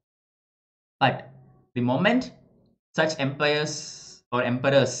empire. But the moment such empires or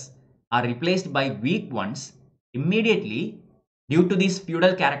emperors are replaced by weak ones, immediately, due to this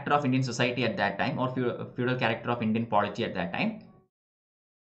feudal character of Indian society at that time or feudal character of Indian polity at that time,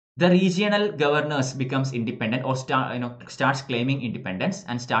 the regional governors becomes independent or starts claiming independence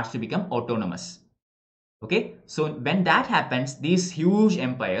and starts to become autonomous. Okay, so when that happens, these huge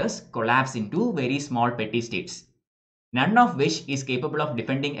empires collapse into very small petty states, none of which is capable of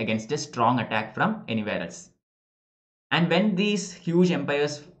defending against a strong attack from anywhere else. And when these huge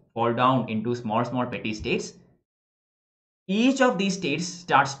empires fall down into small petty states, each of these states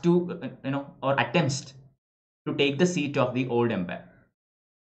starts to or attempts to take the seat of the old empire.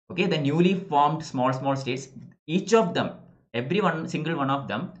 Okay, the newly formed small states, each of them, single one of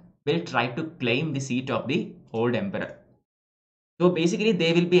them will try to claim the seat of the old emperor. So basically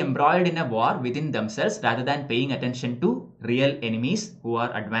they will be embroiled in a war within themselves rather than paying attention to real enemies who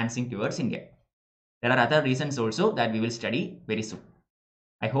are advancing towards India. There are other reasons also that we will study very soon.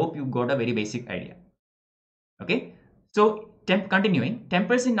 I hope you got a very basic idea. Okay, so continuing,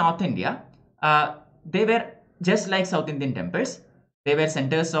 temples in North India, they were just like South Indian temples. They were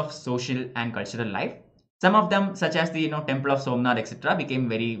centers of social and cultural life. Some of them, such as the Temple of Somnath, etc., became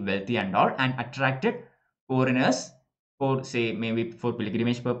very wealthy and all, and attracted foreigners for, say, maybe for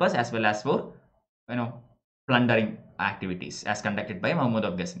pilgrimage purpose as well as for plundering activities as conducted by Muhammad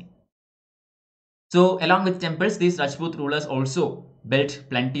of Ghazni. So along with temples, these Rajput rulers also built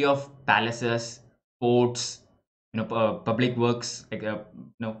plenty of palaces, forts, public works, for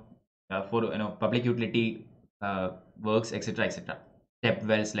public utility works, etc., etc. Step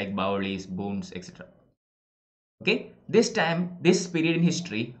wells like Baolis, Boons, etc. Okay, this period in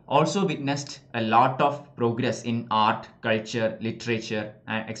history also witnessed a lot of progress in art, culture, literature,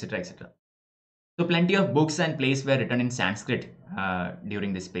 and etc., etc. So plenty of books and plays were written in Sanskrit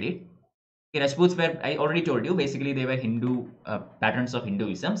during this period. Okay, Rajputs were, I already told you, basically they were Hindu patterns of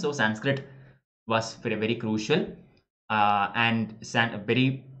Hinduism. So Sanskrit was very, very crucial, and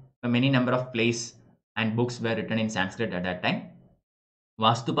very many number of plays and books were written in Sanskrit at that time.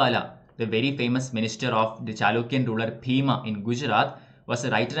 Vastupala, the very famous minister of the Chalukyan ruler Bhima in Gujarat, was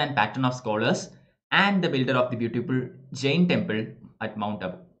a writer and patron of scholars and the builder of the beautiful Jain temple at Mount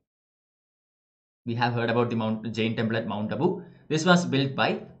Abu. We have heard about the Jain temple at Mount Abu. This was built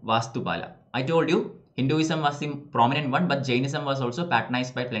by Vastupala. I told you Hinduism was the prominent one, but Jainism was also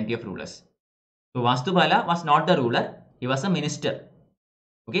patronized by plenty of rulers. So Vastupala was not the ruler, he was a minister.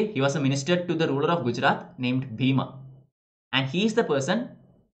 Okay, he was a minister to the ruler of Gujarat named Bhima. And he is the person,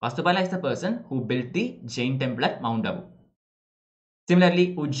 Vastupala is the person who built the Jain temple at Mount Abu.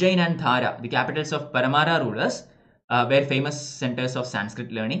 Similarly, Ujjain and Dhara, the capitals of Paramara rulers, were famous centers of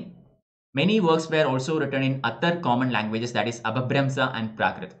Sanskrit learning. Many works were also written in other common languages, that is Abhabramsa and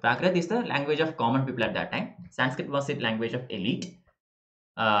Prakrit. Prakrit is the language of common people at that time. Sanskrit was the language of elite.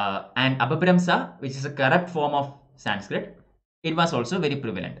 And Abhabramsa, which is a corrupt form of Sanskrit, it was also very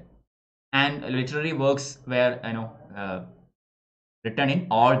prevalent. And literary works were written in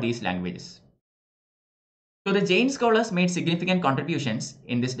all these languages. So the Jain scholars made significant contributions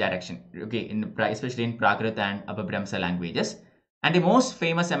in this direction, okay, especially in Prakrit and Abhabramsa languages. And the most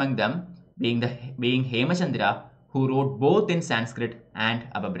famous among them being Hemachandra, who wrote both in Sanskrit and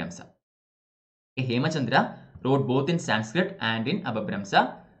Abhabramsa. Okay, Hemachandra wrote both in Sanskrit and in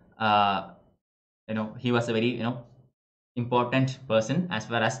Abhabramsa. He was a very important person as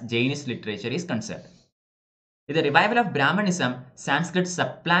far as Jainist literature is concerned. With the revival of Brahmanism, Sanskrit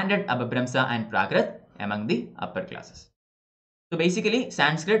supplanted Abhabramsa and Prakrit among the upper classes. So basically,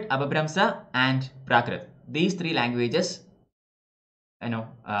 Sanskrit, Abhabramsa, and Prakrit, these three languages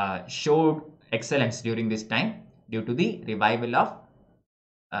showed excellence during this time due to the revival of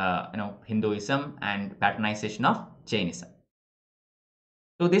Hinduism and patronization of Jainism.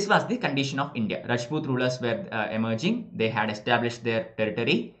 So this was the condition of India. Rajput rulers were emerging. They had established their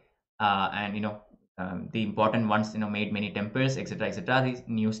territory, and the important ones made many temples, etc., etc. This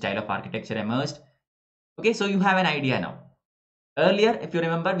new style of architecture emerged. Okay, so you have an idea now. Earlier, if you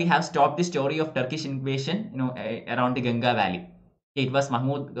remember, we have stopped the story of Turkish invasion around the Ganga Valley. It was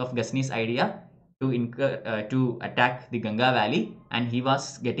Mahmud of Ghazni's idea to attack the Ganga Valley, and he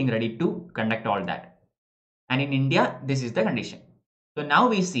was getting ready to conduct all that. And in India, this is the condition. So now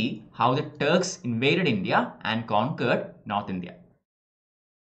we see how the Turks invaded India and conquered North India.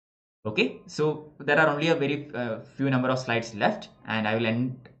 Okay, so there are only a very few number of slides left, and I will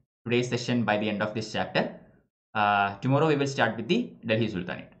end today's session by the end of this chapter. Tomorrow we will start with the Delhi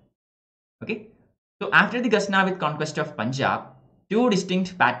Sultanate. Okay, so after the Ghaznavid conquest of Punjab, two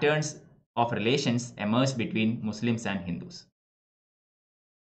distinct patterns of relations emerged between Muslims and Hindus.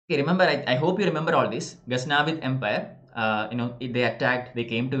 Okay, remember, I hope you remember all this. Ghaznavid Empire, they attacked, they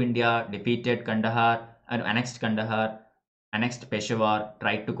came to India, defeated Kandahar, annexed Kandahar, annexed Peshawar,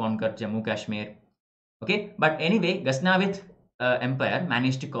 tried to conquer Jammu Kashmir. Okay, but anyway, Ghaznavid Empire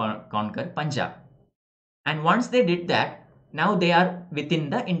managed to conquer Punjab. And once they did that, now they are within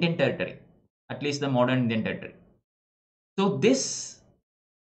the Indian territory, at least the modern Indian territory. So this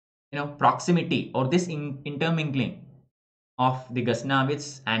proximity or this intermingling of the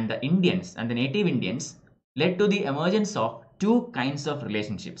Ghaznavids and the Indians and the native Indians led to the emergence of two kinds of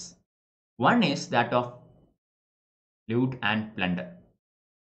relationships. One is that of loot and plunder.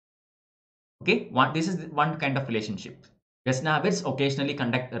 Okay, this is one kind of relationship. Ghaznavids occasionally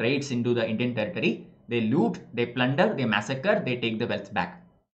conduct raids into the Indian territory. They loot, they plunder, they massacre, they take the wealth back.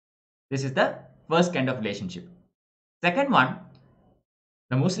 This is the first kind of relationship. Second one,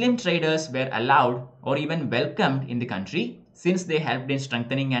 The Muslim traders were allowed or even welcomed in the country since they helped in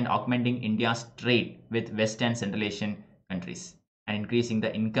strengthening and augmenting India's trade with West and Central Asian countries and increasing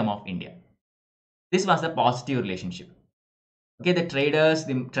the income of India. This was the positive relationship. Okay, the traders,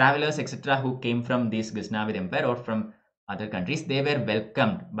 the travelers, etc., who came from this Ghaznavid Empire or from other countries, they were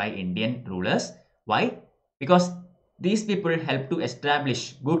welcomed by Indian rulers. Why? Because these people helped to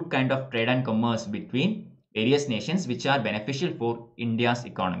establish good kind of trade and commerce between various nations, which are beneficial for India's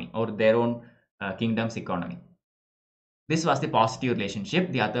economy or their own kingdom's economy. This was the positive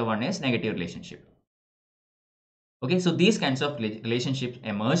relationship. The other one is negative relationship. Okay, so these kinds of relationships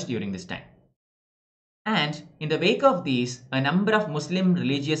emerged during this time. And in the wake of these, a number of Muslim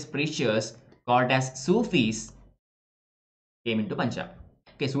religious preachers called as Sufis came into Punjab.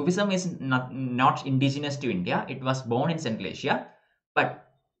 Okay, Sufism is not indigenous to India. It was born in Central Asia, but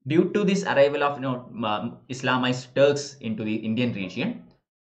due to this arrival of Islamized Turks into the Indian region,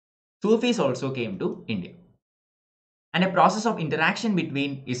 Sufis also came to India. And a process of interaction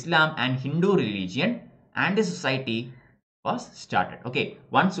between Islam and Hindu religion and the society was started. Okay,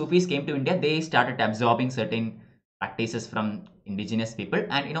 once Sufis came to India, they started absorbing certain practices from indigenous people,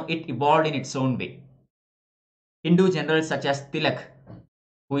 and it evolved in its own way. Hindu generals such as Tilak,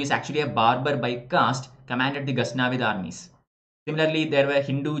 who is actually a barber by caste, commanded the Ghaznavid armies. Similarly, there were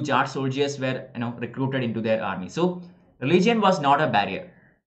Hindu Jat soldiers were recruited into their army. So religion was not a barrier.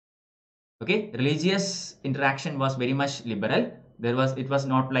 Okay, religious interaction was very much liberal. It was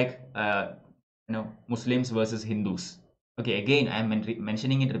not like Muslims versus Hindus. Okay, again, I am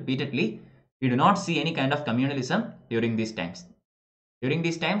mentioning it repeatedly. We do not see any kind of communalism during these times. During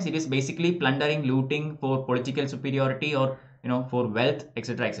these times, it is basically plundering, looting for political superiority or for wealth,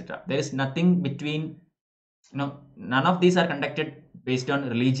 etc., etc. There is nothing between. None of these are conducted based on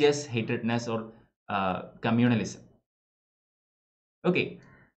religious hatredness or communalism. Okay.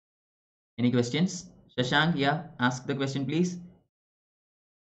 Any questions? Shashank, yeah, ask the question, please.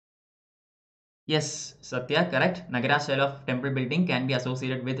 Yes, Satya, correct. Nagara style of temple building can be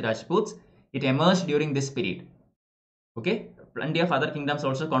associated with Rajputs. It emerged during this period. Okay, plenty of other kingdoms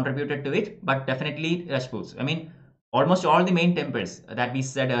also contributed to it, but definitely Rajputs. I mean, almost all the main temples that we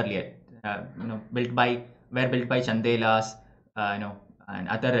said earlier, were built by Chandelas, and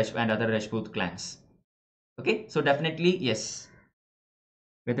other Rajput clans. Okay, so definitely yes.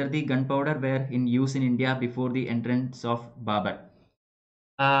 Whether the gunpowder were in use in India before the entrance of Babur.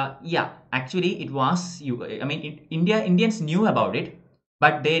 Yeah, actually it was. I mean, Indians knew about it,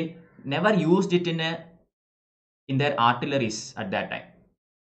 but they never used it in their artilleries at that time.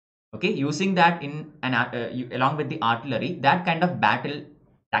 Okay, using that in along with the artillery, that kind of battle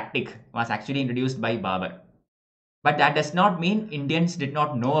tactic was actually introduced by Babur. But that does not mean Indians did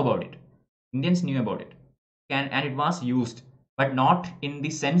not know about it. Indians knew about it, and it was used, but not in the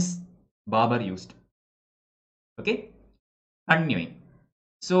sense Babur used. Okay, continuing.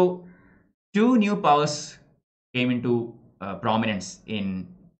 So, two new powers came into prominence in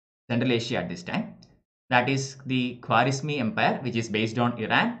Central Asia at this time. That is the Khwarizmi Empire, which is based on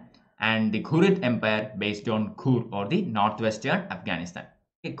Iran, and the Ghurid Empire based on Khur or the northwestern Afghanistan.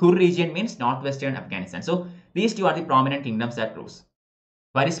 Okay, Khur region means northwestern Afghanistan. So these two are the prominent kingdoms that rose.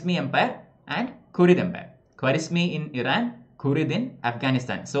 Khwarizmi Empire and Ghurid Empire. Khwarizmi in Iran, Ghurid in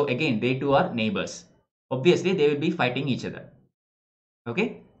Afghanistan. So again, they two are neighbors. Obviously, they will be fighting each other.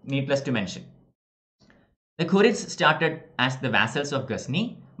 Okay, needless to mention. The Ghurids started as the vassals of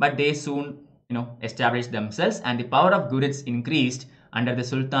Ghazni, but they soon established themselves, and the power of Ghurids increased under the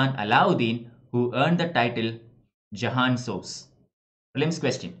Sultan Alauddin, who earned the title Jahan Sos. Prelims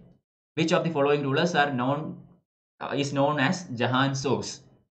question: which of the following rulers is known as Jahan Sos?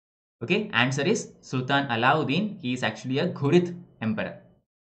 Okay, answer is Sultan Alauddin. He is actually a Ghurid emperor.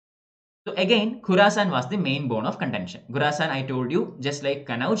 So again, Khurasan was the main bone of contention. Khurasan, I told you, just like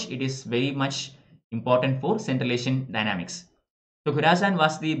Kanauj, it is very much important for Central Asian dynamics. So Khurasan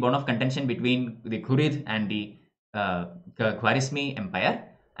was the bone of contention between the Ghurid and the Khwarizmi Empire,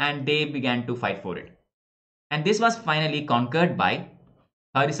 and they began to fight for it. And this was finally conquered by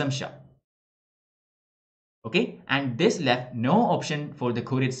Harisam Shah. Okay, and this left no option for the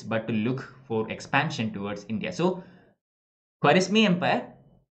Ghurids but to look for expansion towards India. So Khwarizmi Empire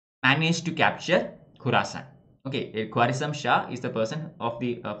managed to capture Khurasan. Okay, Khwarizm Shah is the person of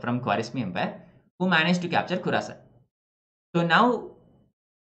the from Khwarizmi Empire who managed to capture Khurasan. So now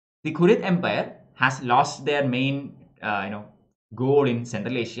the Ghurid Empire has lost their main goal in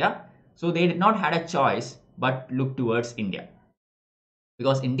Central Asia. So they did not had a choice but look towards India,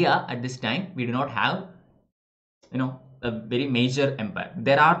 because India at this time, we do not have a very major empire.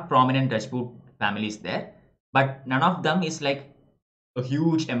 There are prominent Rajput families there, but none of them is like a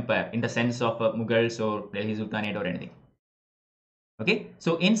huge empire in the sense of Mughals or Delhi Sultanate or anything. Okay,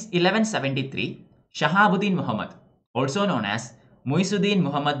 so in 1173, Shahabuddin Muhammad, also known as Muisuddin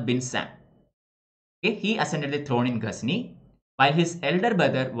Muhammad bin Sam, okay, he ascended the throne in Ghazni while his elder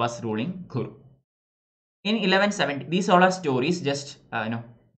brother was ruling Ghur. In 1170, these all are stories, just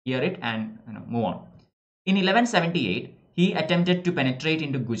hear it and move on. In 1178, he attempted to penetrate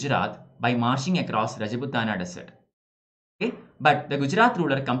into Gujarat by marching across Rajputana desert. Okay, but the Gujarat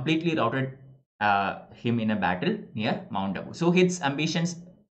ruler completely routed him in a battle near Mount Abu. So his ambitions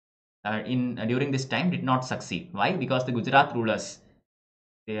during this time did not succeed. Why? Because the Gujarat rulers,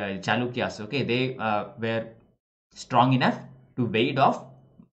 the Chalukyas, okay, they were strong enough to ward off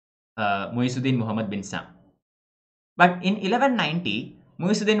Muisuddin Muhammad bin Sam. But in 1190,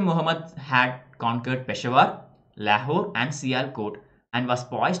 Muisuddin Muhammad had conquered Peshawar, Lahore, and Sialkot and was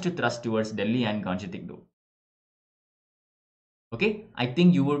poised to thrust towards Delhi and Ganjatikdo. Okay, I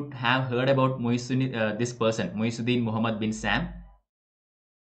think you would have heard about this person, Muisuddin Muhammad bin Sam,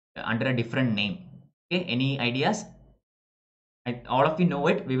 under a different name. Okay, any ideas? All of you know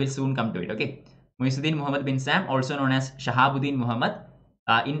it. We will soon come to it. Okay, Muisuddin Muhammad bin Sam, also known as Shahabuddin Muhammad,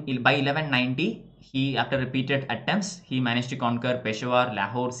 by 1190, he, after repeated attempts, he managed to conquer Peshawar,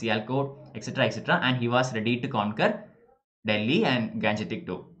 Lahore, Sialkot, etc., etc., and he was ready to conquer Delhi and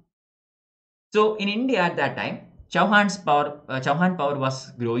Ganjatikdo. So in India at that time, Chauhan power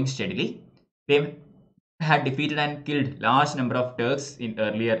was growing steadily. They had defeated and killed large number of Turks in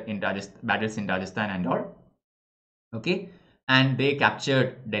earlier in battles in Rajasthan and all. Okay, and they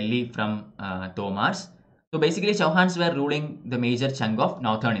captured Delhi from Tomars. So basically, Chauhans were ruling the major chunk of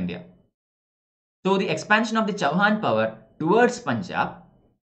northern India. So the expansion of the Chauhan power towards Punjab,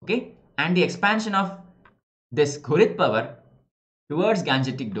 okay, and the expansion of this Ghurid power towards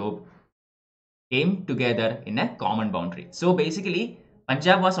Gangetic Doab came together in a common boundary. So basically,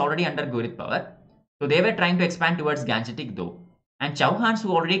 Punjab was already under Ghurid power. So they were trying to expand towards Gangetic Doab. And Chauhans,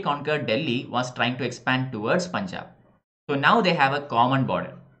 who already conquered Delhi, was trying to expand towards Punjab. So now they have a common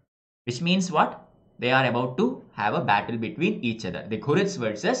border, which means what? They are about to have a battle between each other. The Ghurids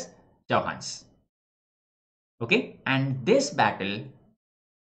versus Chauhans. Okay, and this battle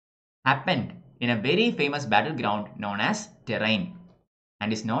happened in a very famous battleground known as Terrain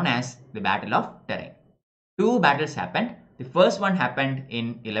and is known as the Battle of Terrain. Two battles happened. The first one happened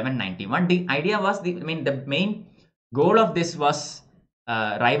in 1191. The idea was, the main goal of this was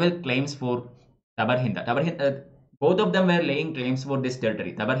rival claims for Tabarhinda. Both of them were laying claims for this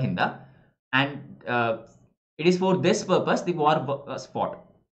territory, Tabarhinda, and it is for this purpose the war was fought.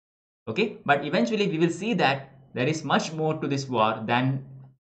 Okay, but eventually we will see that there is much more to this war than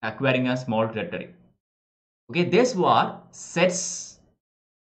acquiring a small territory. Okay, this war sets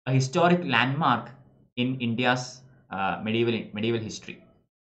a historic landmark in India's medieval history.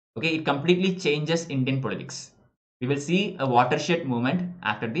 Okay, it completely changes Indian politics. We will see a watershed movement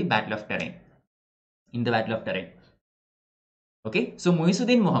after the Battle of Terrain. In the Battle of Terrain. Okay, so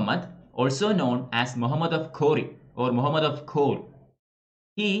Muisuddin Muhammad, also known as Muhammad of Khori or Muhammad of Khor,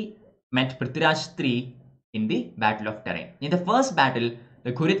 he met Prithviraj III in the Battle of Terrain. In the first battle,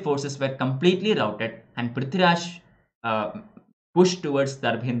 the Ghurid forces were completely routed and Prithviraj pushed towards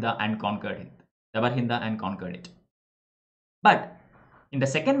Tabarhinda and conquered it. But in the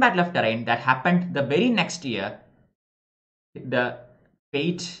second Battle of Terrain that happened the very next year, the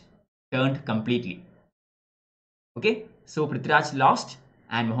fate turned completely. Okay, so Prithviraj lost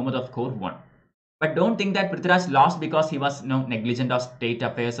and Muhammad of Khor won. But don't think that Prithviraj lost because he was negligent of state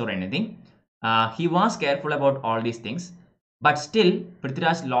affairs or anything. He was careful about all these things. But still,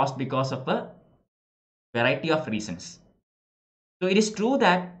 Prithviraj lost because of a variety of reasons. So it is true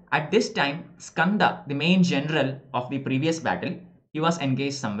that at this time, Skanda, the main general of the previous battle, he was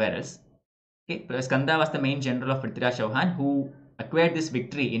engaged somewhere else. Okay, Skanda was the main general of Prithviraj Chauhan who acquired this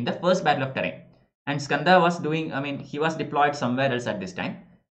victory in the first Battle of Terrain. And Skanda was he was deployed somewhere else at this time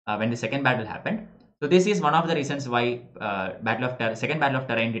when the second battle happened. So this is one of the reasons why second Battle of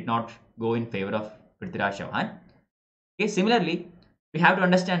Terrain did not go in favor of Prithviraj Chauhan. Okay, similarly, we have to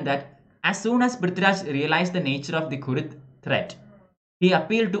understand that as soon as Prithviraj realized the nature of the Ghurid threat, he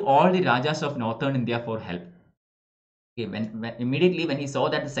appealed to all the Rajas of northern India for help. Okay, immediately when he saw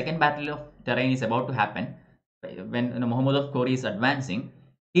that the second Battle of Terrain is about to happen, when Muhammad of Khori is advancing,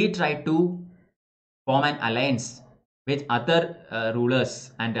 he tried to form an alliance with other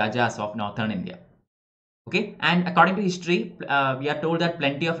rulers and Rajas of northern India. Okay, and according to history, we are told that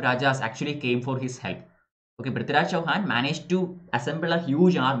plenty of Rajas actually came for his help. Okay, Prithviraj Chauhan managed to assemble a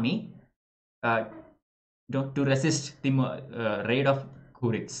huge army to resist the raid of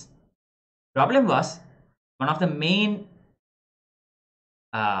Ghurids. Problem was, one of the main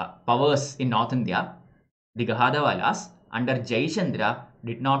powers in North India, the Gahadawalas under Jayachandra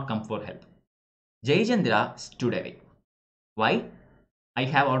did not come for help. Jayachandra stood away. Why? I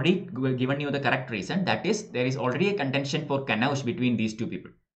have already given you the correct reason. That is, there is already a contention for Kanauj between these two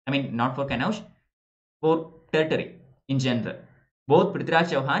people. I mean, not for Kanauj, for territory in general. Both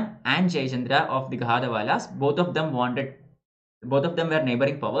Prithviraj Chauhan and Jayachandra of the Gahadawalas, both of them were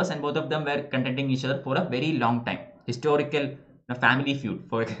neighboring powers, and both of them were contending each other for a very long time. Historical family feud,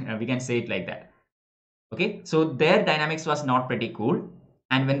 for we can say it like that. Okay, so their dynamics was not pretty cool.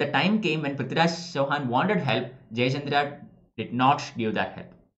 And when the time came when Prithviraj Chauhan wanted help, Jayachandra did not give that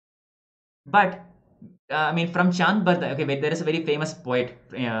help. But I mean, from Chand Bardai, okay, wait, there is a very famous poet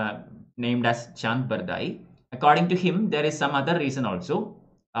named as Chand Bardai. According to him, there is some other reason also,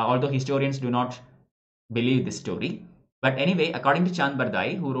 although historians do not believe this story. But anyway, according to Chand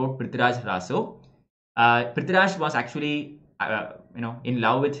Bardai, who wrote Prithviraj Raso, Prithviraj was actually in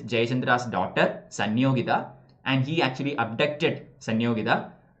love with Jayachandra's daughter Sanyogita, and he actually abducted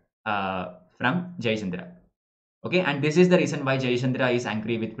Sanyogita from Jayachandra. Okay, and this is the reason why Jayachandra is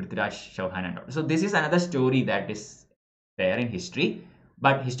angry with Prithviraj Chauhan and all. So this is another story that is there in history,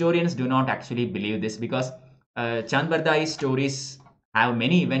 but historians do not actually believe this because Chand Bardai's stories have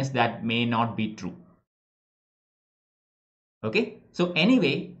many events that may not be true. Okay, so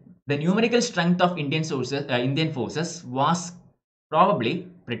anyway, the numerical strength of Indian forces was probably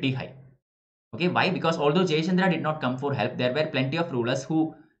pretty high. Okay, why? Because although Jayachandra did not come for help, there were plenty of rulers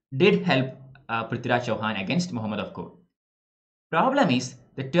who did help Prithviraj Chauhan against Muhammad of Ghor. Problem is,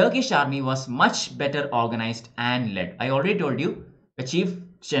 the Turkish army was much better organized and led. I already told you, the chief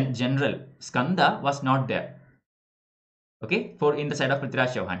general Skanda was not there. Okay, for in the side of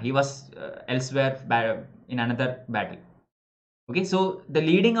Prithviraj Chauhan, he was elsewhere in another battle. Okay, so the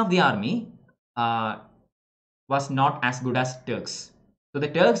leading of the army was not as good as Turks. So the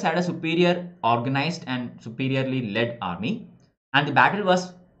Turks had a superior organized and superiorly led army, and the battle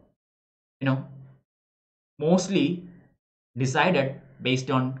was, mostly decided based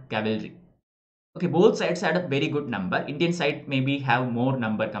on cavalry. Okay, both sides had a very good number. Indian side maybe have more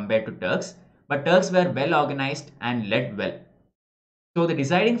number compared to Turks, but Turks were well organized and led well. So the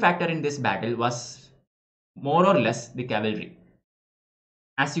deciding factor in this battle was more or less the cavalry.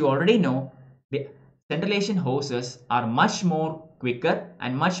 As you already know, the Central Asian horses are much more quicker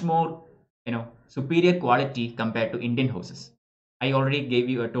and much more, superior quality compared to Indian horses. I already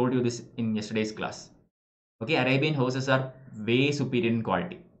told you this in yesterday's class. Okay, Arabian horses are way superior in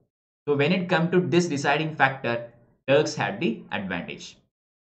quality. So when it comes to this deciding factor, Turks had the advantage.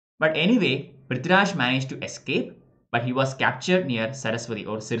 But anyway, Prithviraj managed to escape, but he was captured near Saraswati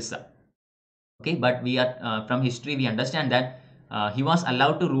or Sirsa. Okay, but we are from history we understand that he was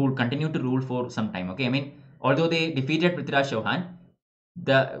allowed to continue to rule for some time. Okay, I mean, although they defeated Prithviraj Chauhan,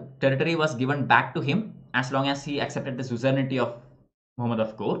 the territory was given back to him as long as he accepted the suzerainty of Muhammad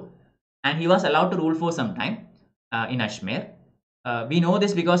of Ghor, and he was allowed to rule for some time in Ajmer. We know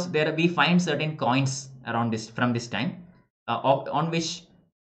this because we find certain coins around from this time on which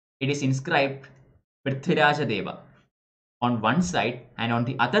it is inscribed Prithviraja Deva on one side, and on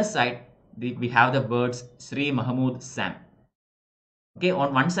the other side we have the words Sri Mahmud Sam. Okay,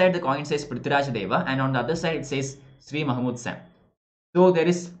 on one side the coin says Prithviraj Deva, and on the other side it says Sri Mahmud Sam. So there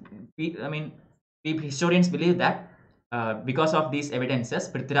is, historians believe that because of these evidences,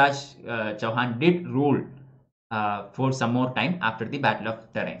 Prithviraj Chauhan did rule for some more time after the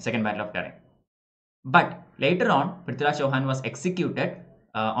Second Battle of Terrain. But later on, Prithviraj Chauhan was executed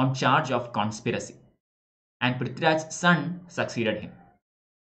on charge of conspiracy, and Prithviraj's son succeeded him.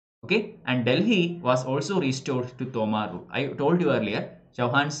 Okay, and Delhi was also restored to Tomar rule. I told you earlier,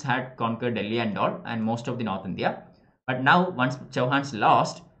 Chauhans had conquered Delhi and all, and most of the North India. But now, once Chauhans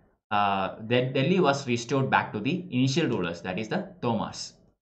lost, then Delhi was restored back to the initial rulers, that is the Tomars.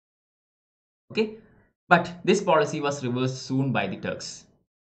 Okay, but this policy was reversed soon by the Turks.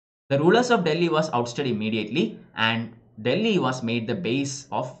 The rulers of Delhi was ousted immediately, and Delhi was made the base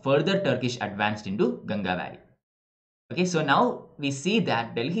of further Turkish advance into Ganga Valley. Okay, so now we see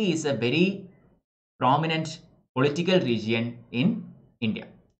that Delhi is a very prominent political region in India.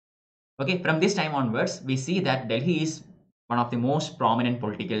 Okay, from this time onwards, we see that Delhi is one of the most prominent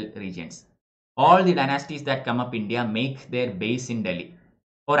political regions. All the dynasties that come up India make their base in Delhi,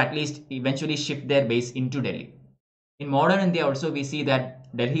 or at least eventually shift their base into Delhi. In modern India also, we see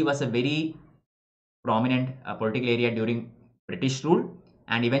that Delhi was a very prominent political area during British rule,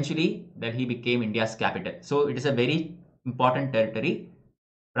 and eventually Delhi became India's capital. So it is a very important territory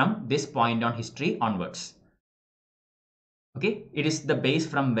from this point on history onwards. Okay, it is the base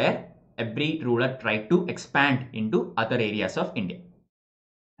from where every ruler tried to expand into other areas of India.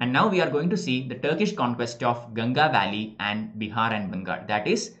 And now we are going to see the Turkish conquest of Ganga Valley and Bihar and Bengal. That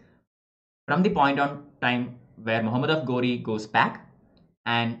is from the point on time where Muhammad of Ghori goes back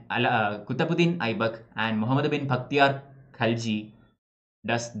and Qutbuddin Aibak and Muhammad bin Bakhtiyar Khalji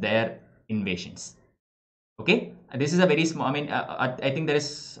does their invasions. Okay, this is a very small, I think there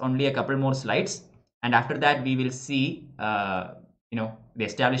is only a couple more slides, and after that we will see the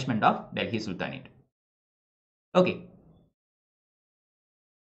establishment of Delhi Sultanate. Okay.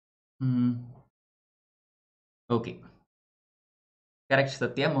 Okay. Correct,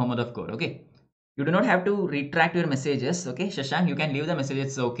 Satya, Muhammad of Ghor. Okay. You do not have to retract your messages. Okay, Shashank, you can leave the messages.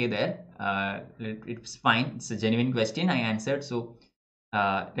 It's okay there. It's fine. It's a genuine question I answered. So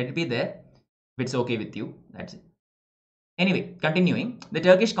let it be there. If it's okay with you, that's it. Anyway, continuing, the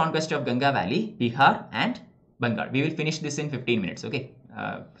Turkish conquest of Ganga Valley, Bihar and Bengal. We will finish this in 15 minutes. Okay.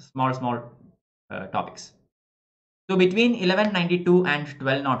 Small topics. So between 1192 and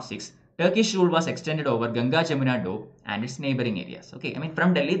 1206, Turkish rule was extended over Ganga Jamuna Doab and its neighboring areas. Okay,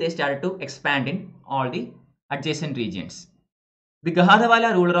 from Delhi they started to expand in all the adjacent regions. The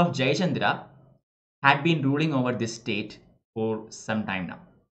Gahadawala ruler of Jayachandra had been ruling over this state for some time now.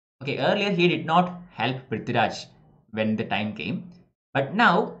 Okay, earlier he did not help Prithviraj when the time came, but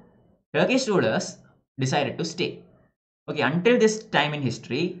now Turkish rulers decided to stay. Okay, until this time in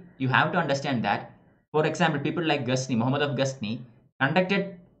history, you have to understand that, for example, people like Ghazni, Muhammad of Ghazni,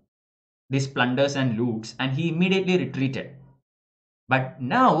 conducted these plunders and loots and he immediately retreated. But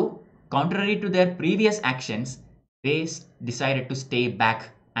now, contrary to their previous actions, they decided to stay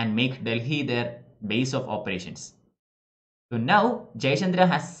back and make Delhi their base of operations. So now, Jayachandra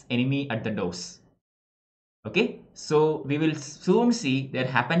has enemy at the doors. Okay, so we will soon see there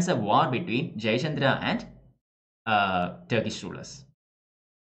happens a war between Jayachandra and Turkish rulers.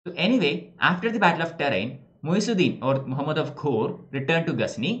 So anyway, after the Battle of Tarain, Muizzuddin or Muhammad of Ghor returned to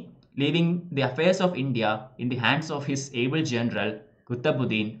Ghazni, leaving the affairs of India in the hands of his able general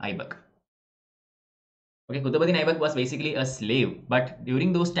Qutbuddin Aibak. Okay, Qutbuddin Aibak was basically a slave, but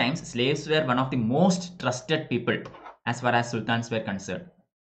during those times, slaves were one of the most trusted people as far as sultans were concerned.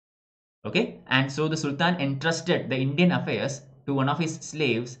 Okay, and so the sultan entrusted the Indian affairs to one of his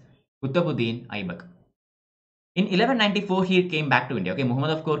slaves, Qutbuddin Aibak. In 1194, he came back to India. Okay,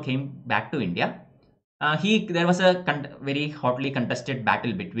 Muhammad of Ghor came back to India. There was a very hotly contested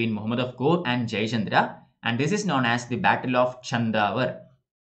battle between Muhammad of Ghor and Jayachandra, and this is known as the Battle of Chandavar.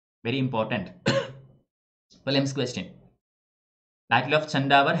 Very important. William's question. Battle of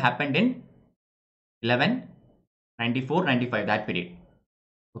Chandavar happened in 1194-95, that period.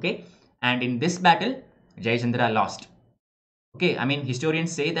 Okay, and in this battle, Jayachandra lost. Okay,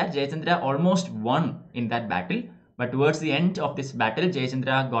 historians say that Jayachandra almost won in that battle, but towards the end of this battle,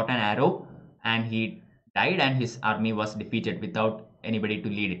 Jayachandra got an arrow and he died and his army was defeated without anybody to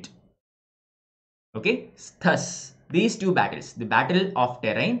lead it. Okay, thus these two battles, the Battle of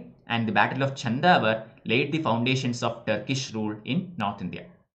Tarain and the Battle of Chandavar, laid the foundations of Turkish rule in North India.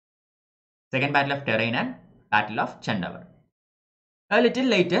 Second Battle of Tarain and Battle of Chandavar. A little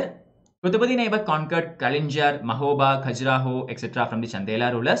later, Qutbuddin Aibak conquered Kalinjar, Mahoba, Khajuraho, etc. from the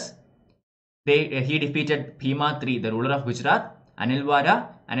Chandela rulers. He defeated Bhima III, the ruler of Gujarat, Anilwara,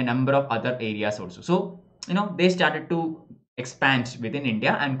 and a number of other areas also. So, they started to expand within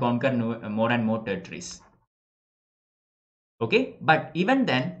India and conquer more and more territories. Okay, but even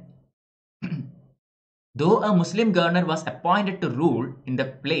then, though a Muslim governor was appointed to rule in the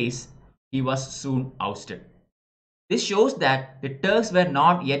place, he was soon ousted. This shows that the Turks were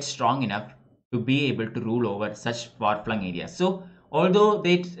not yet strong enough to be able to rule over such far-flung areas. So, although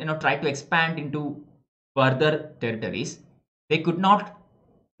they tried to expand into further territories, they could not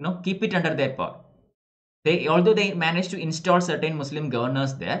keep it under their power. Although they managed to install certain Muslim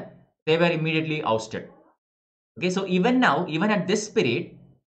governors there, they were immediately ousted. Okay, so even now, even at this period,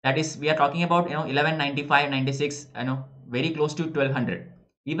 that is, we are talking about 1195, 96, very close to 1200.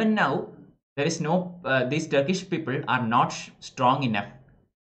 Even now, there is no these Turkish people are not strong enough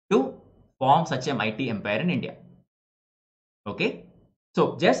to form such a mighty empire in India. Okay,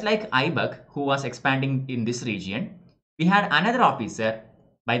 so just like Aibak, who was expanding in this region, we had another officer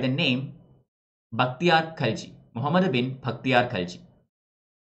by the name Bakhtiyar Khalji, Muhammad bin Bakhtiyar Khalji.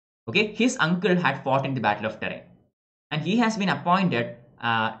 Okay, his uncle had fought in the Battle of Tarain, and he has been appointed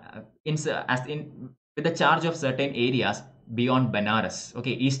with the charge of certain areas beyond Benares,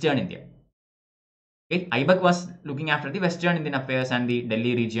 okay, eastern India. Okay, Aibak was looking after the western Indian affairs and the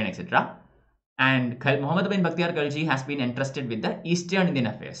Delhi region, etc. And Muhammad bin Bakhtiyar Khalji has been entrusted with the eastern Indian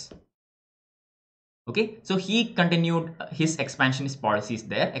affairs. Okay, so he continued his expansionist policies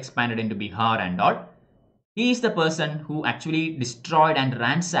there, expanded into Bihar and all. He is the person who actually destroyed and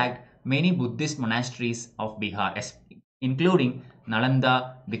ransacked many Buddhist monasteries of Bihar, including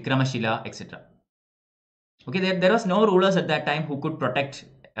Nalanda, Vikramashila, etc. Okay, there was no rulers at that time who could protect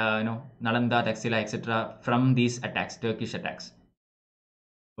Nalanda, Taxila, etc. from these attacks, Turkish attacks.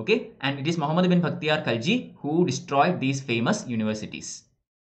 Okay, and it is Muhammad bin Bakhtiyar Khalji who destroyed these famous universities.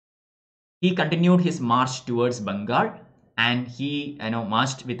 He continued his march towards Bengal, and he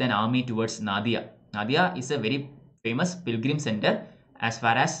marched with an army towards Nadia. Nadia is a very famous pilgrim center as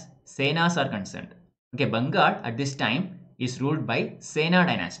far as Senas are concerned. Okay, Bengal at this time is ruled by Sena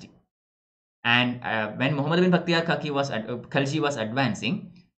dynasty. And when Muhammad bin Bakhtiyar Khalji was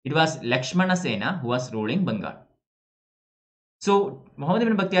advancing, it was Lakshmana Sena who was ruling Bengal. So Muhammad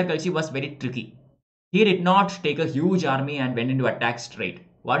bin Bakhtiyar Khalji was very tricky. He did not take a huge army and went into attack straight.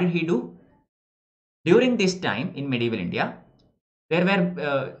 What did he do? During this time in medieval India, there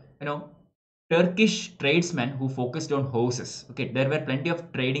were Turkish tradesmen who focused on horses. Okay, there were plenty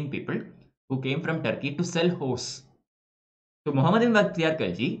of trading people who came from Turkey to sell horse. So Muhammad bin Bakhtiyar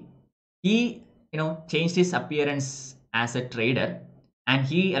Khalji, he changed his appearance as a trader, and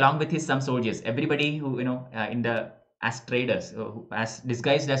he, along with his some soldiers, everybody who as traders, as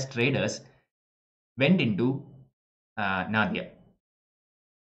disguised as traders, went into Nadia.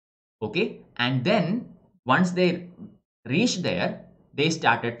 Okay, and then once they reached there, they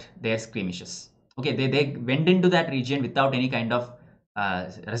started their skirmishes. Okay, they went into that region without any kind of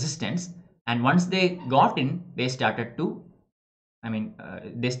resistance, and once they got in, they started to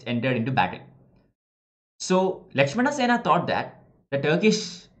they entered into battle. So Lakshmana Sena thought that the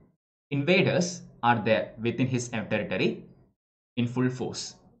Turkish invaders are there within his territory in full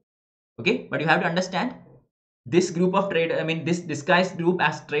force. Okay, but you have to understand, this group of this disguised group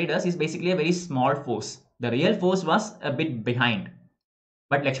as traders is basically a very small force. The real force was a bit behind.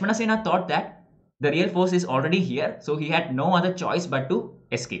 But Lakshmana Sena thought that the real force is already here, so he had no other choice but to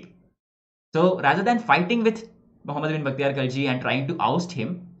escape. So rather than fighting with Muhammad bin Bakhtiyar Khalji and trying to oust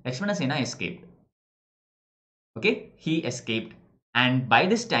him, Lakshmana Sena escaped. Okay, he escaped, and by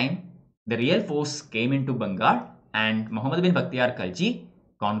this time the real force came into Bengal, and Muhammad bin Bakhtiyar Khalji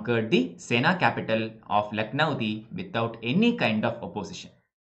conquered the Sena capital of Lucknowdi without any kind of opposition.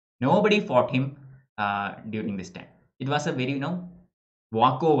 Nobody fought him during this time. It was a very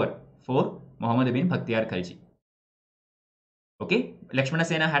walkover for Muhammad bin Bakhtiyar Khalji. Okay, Lakshmana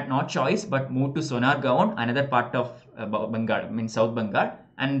Sena had no choice but moved to Sonargaon, another part of Bengal, South Bengal,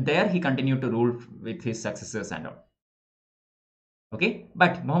 and there he continued to rule with his successors and all. Okay,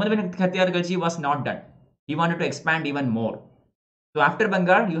 but Muhammad bin Bakhtiyar Khalji was not done. He wanted to expand even more. So after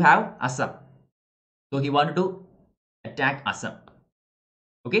Bengal, you have Assam. So he wanted to attack Assam.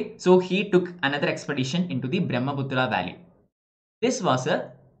 Okay, so he took another expedition into the Brahmaputra valley. This was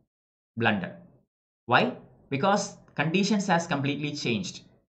a blunder. Why? Because conditions has completely changed.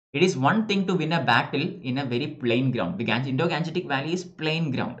 It is one thing to win a battle in a very plain ground. The Indo-Gangetic Valley is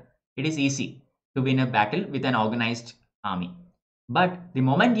plain ground. It is easy to win a battle with an organized army. But the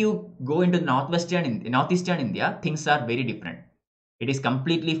moment you go into northeastern India, things are very different. It is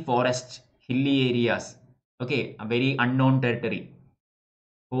completely forest, hilly areas. Okay, a very unknown territory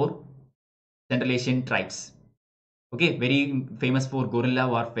for Central Asian tribes. Okay, very famous for guerrilla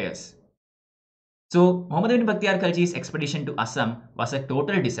warfares. So Muhammad bin Bakhtiyar Khalji's expedition to Assam was a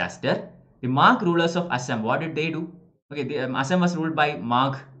total disaster. The Magh rulers of Assam, what did they do? Okay, Assam was ruled by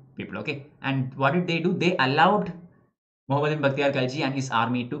Magh people. Okay, and what did they do? They allowed Muhammad bin Bakhtiyar Khalji and his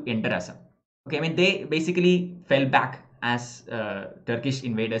army to enter Assam. Okay, they basically fell back as Turkish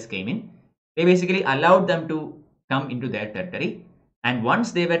invaders came in. They basically allowed them to come into their territory, and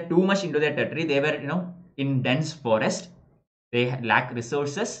once they were too much into their territory, they were in dense forest. They lacked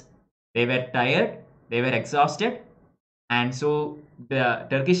resources. They were tired, they were exhausted, and so the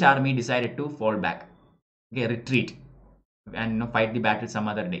Turkish army decided to fall back, okay, retreat, and fight the battle some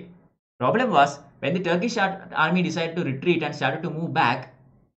other day. Problem was, when the Turkish army decided to retreat and started to move back,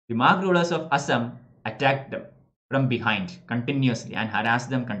 the Magh rulers of Assam attacked them from behind continuously and harassed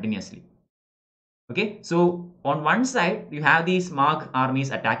them continuously. Okay, so on one side you have these Magh armies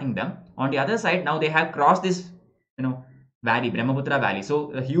attacking them. On the other side, now they have crossed this valley, Brahmaputra valley. So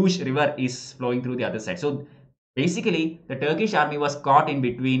a huge river is flowing through the other side. So basically the Turkish army was caught in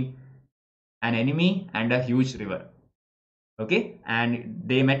between an enemy and a huge river. Okay, and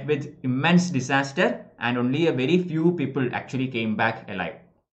they met with immense disaster, and only a very few people actually came back alive.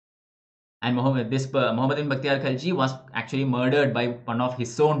 And Muhammad bin Bakhtiyar Khalji was actually murdered by one of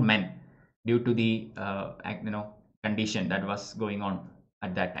his own men due to the condition that was going on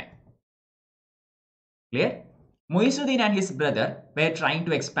at that time. Clear? Muizuddin and his brother were trying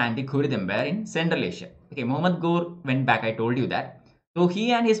to expand the Ghurid Empire in Central Asia. Okay, Muhammad Ghor went back, I told you that. So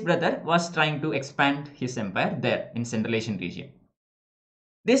he and his brother was trying to expand his empire there in Central Asian region.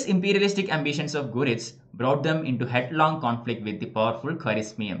 These imperialistic ambitions of Ghurids brought them into headlong conflict with the powerful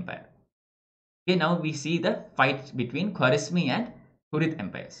Khwarezmi Empire. Okay, now we see the fight between Khwarezmi and Ghurid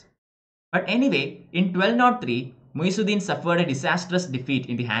empires. But anyway, in 1203, Muizuddin suffered a disastrous defeat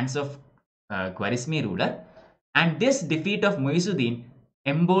in the hands of Khwarezmi ruler, and this defeat of Muizuddin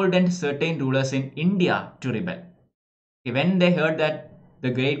emboldened certain rulers in India to rebel. When they heard that the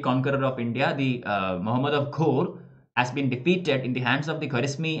great conqueror of India, the Muhammad of Ghor, has been defeated in the hands of the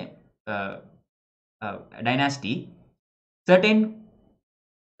Khwarezmi dynasty, certain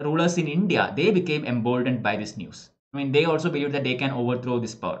rulers in India, they became emboldened by this news. I mean, they also believed that they can overthrow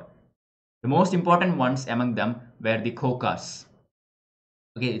this power. The most important ones among them were the Khokars.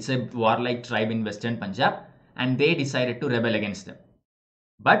 Okay, it's a warlike tribe in western Punjab, and they decided to rebel against them.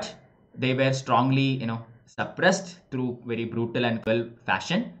 But they were strongly, suppressed through very brutal and cruel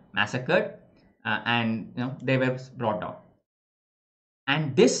fashion, massacred, and they were brought down.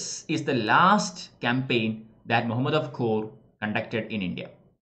 And this is the last campaign that Muhammad of Ghor conducted in India.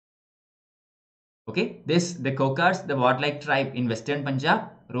 Okay, the Khokars, the warlike tribe in western Punjab,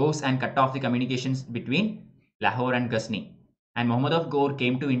 rose and cut off the communications between Lahore and Ghazni. And Muhammad of Ghor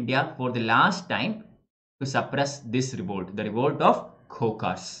came to India for the last time to suppress this revolt, the revolt of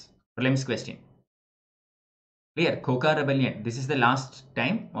Khokars. Prelims question. Clear? Khokar rebellion. This is the last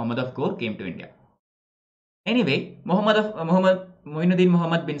time Muhammad of Ghor came to India. Anyway, Muinuddin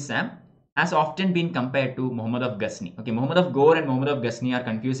Muhammad bin Sam has often been compared to Muhammad of Ghazni. Okay, Muhammad of Ghor and Muhammad of Ghazni are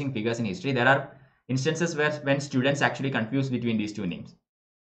confusing figures in history. There are instances when students actually confuse between these two names.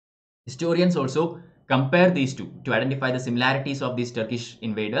 Historians also compare these two to identify the similarities of these Turkish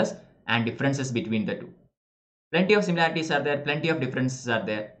invaders and differences between the two. Plenty of similarities are there, plenty of differences are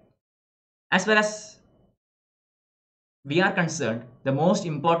there. As far as we are concerned, the most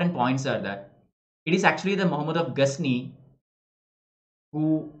important points are that it is actually the Muhammad of Ghazni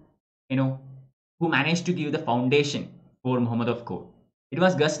who managed to give the foundation for Muhammad of Ghor. It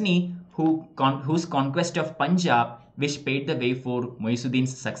was Ghazni whose conquest of Punjab which paved the way for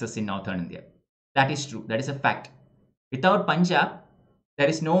Muizuddin's success in northern India. That is true. That is a fact. Without Punjab, there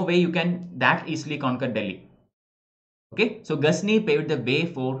is no way you can that easily conquer Delhi. Okay, so Ghazni paved the way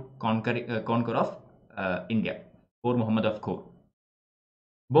for conquer of India for Muhammad of Ghor.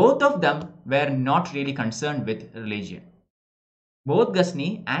 Both of them were not really concerned with religion. Both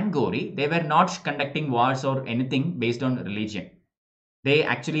Ghazni and Ghori, they were not conducting wars or anything based on religion. They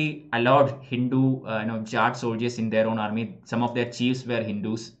actually allowed Hindu, Jat soldiers in their own army. Some of their chiefs were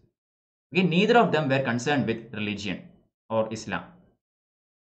Hindus. Okay, neither of them were concerned with religion or Islam.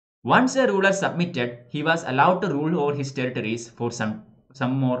 Once a ruler submitted, he was allowed to rule over his territories for some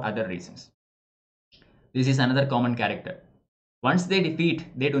more other reasons. This is another common character. Once they defeat,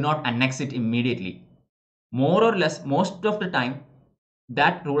 they do not annex it immediately. More or less, most of the time,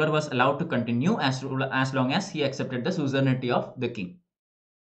 that ruler was allowed to continue as long as he accepted the suzerainty of the king.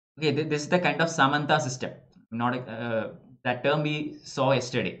 Okay, this is the kind of Samanta system, not that term we saw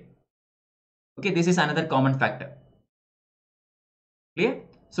yesterday. Okay, this is another common factor. Clear?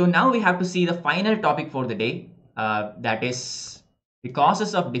 So now we have to see the final topic for the day, that is the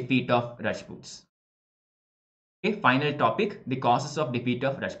causes of defeat of Rajputs. Okay, final topic, the causes of defeat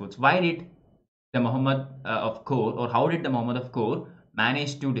of Rajputs. Why did the Muhammad of Ghor, or how did the Muhammad of Ghor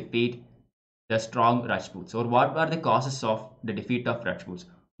manage to defeat the strong Rajputs, or what were the causes of the defeat of Rajputs?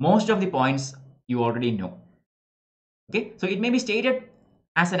 Most of the points you already know. Okay, so it may be stated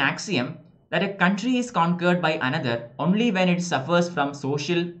as an axiom that a country is conquered by another only when it suffers from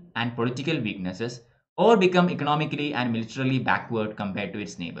social and political weaknesses or become economically and militarily backward compared to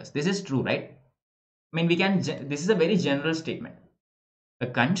its neighbors. This is true, right? I mean, this is a very general statement. A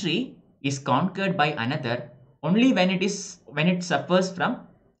country is conquered by another only when it suffers from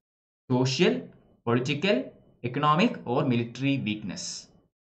social, political, economic or military weakness.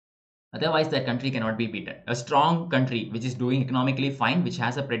 Otherwise, that country cannot be beaten. A strong country which is doing economically fine, which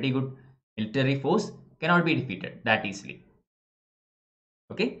has a pretty good military force, cannot be defeated that easily.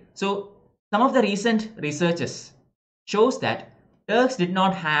 Okay, so some of the recent researches shows that Turks did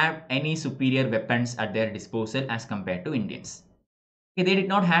not have any superior weapons at their disposal as compared to Indians. Okay, they did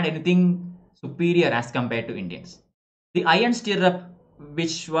not have anything superior as compared to Indians. The iron stirrup,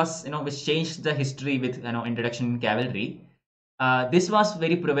 which changed the history with introduction in cavalry, this was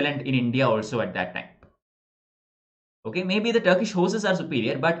very prevalent in India also at that time. Okay, maybe the Turkish horses are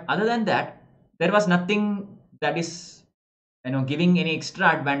superior, but other than that, there was nothing that is giving any extra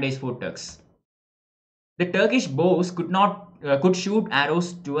advantage for Turks. The Turkish bows could shoot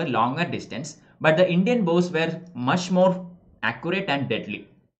arrows to a longer distance, but the Indian bows were much more accurate and deadly.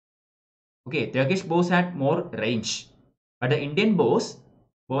 Okay, Turkish bows had more range, but the Indian bows,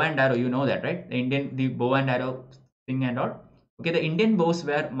 bow and arrow, you know that, right? The bow and arrow thing and all. Okay, the Indian bows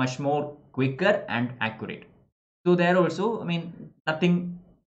were much more quicker and accurate. So there also, I mean, nothing,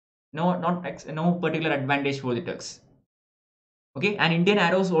 no particular advantage for the Turks. Okay, and Indian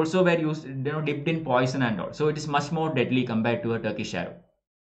arrows also were used, dipped in poison and all. So it is much more deadly compared to a Turkish arrow.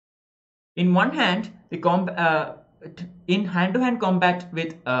 In one hand, in hand-to-hand combat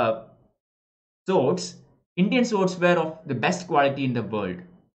with swords, Indian swords were of the best quality in the world.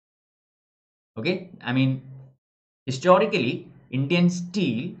 Okay, I mean, historically, Indian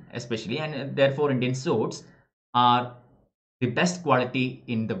steel, especially, and therefore Indian swords, are the best quality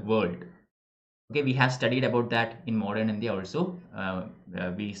in the world. Okay, we have studied about that in modern India also.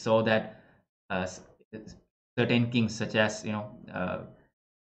 We saw that certain kings such as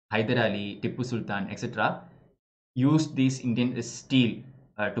Hyder Ali, Tipu Sultan, etc., used this Indian steel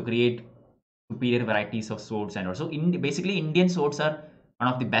to create superior varieties of swords, and also basically Indian swords are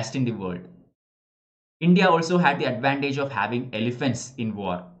one of the best in the world. India also had the advantage of having elephants in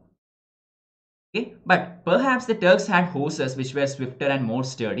war. Okay, but perhaps the Turks had horses which were swifter and more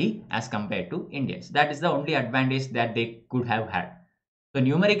sturdy as compared to Indians. That is the only advantage that they could have had. So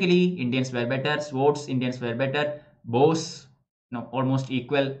numerically, Indians were better, swords, Indians were better, bows, almost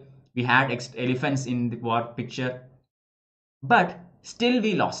equal. We had elephants in the war picture, but still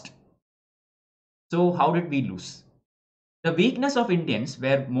we lost. So how did we lose? The weakness of Indians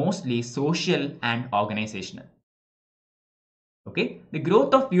were mostly social and organizational. Okay, the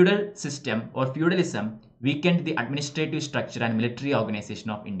growth of feudal system or feudalism weakened the administrative structure and military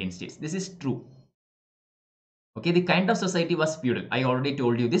organization of Indian states. This is true. Okay, the kind of society was feudal. I already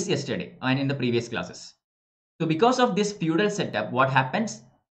told you this yesterday and in the previous classes. So because of this feudal setup, what happens?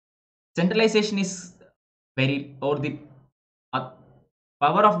 Centralization is the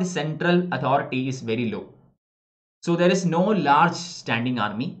power of the central authority is very low. So there is no large standing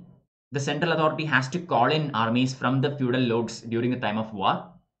army. The central authority has to call in armies from the feudal lords during the time of war.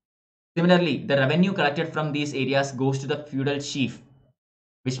 Similarly, the revenue collected from these areas goes to the feudal chief,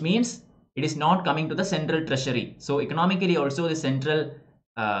 which means it is not coming to the central treasury. So economically also the central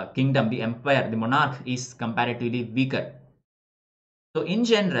kingdom, the empire, the monarch is comparatively weaker. So in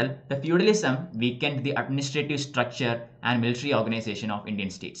general, the feudalism weakened the administrative structure and military organization of Indian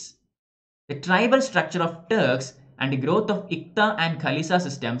states. The tribal structure of Turks and the growth of Iqta and Khalisa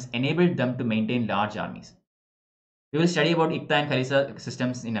systems enabled them to maintain large armies. We will study about Iqta and Khalisa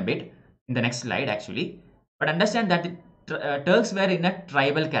systems in a bit, in the next slide actually. But understand that the Turks were in a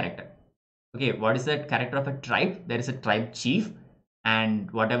tribal character. Okay, what is the character of a tribe? There is a tribe chief, and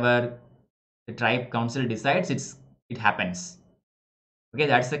whatever the tribe council decides, it happens. Okay,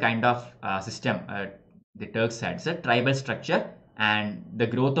 that's the kind of system the Turks had. It's a tribal structure, and the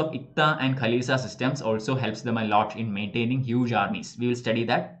growth of Iqta and Khalisa systems also helps them a lot in maintaining huge armies. We will study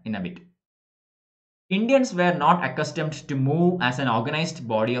that in a bit. Indians were not accustomed to move as an organized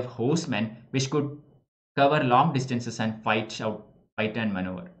body of horsemen which could cover long distances and fight and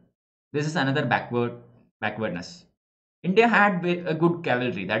maneuver. This is another backwardness. India had a good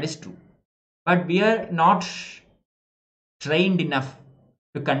cavalry, that is true. But we are not trained enough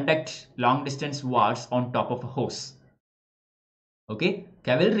to conduct long distance wars on top of a horse. Okay,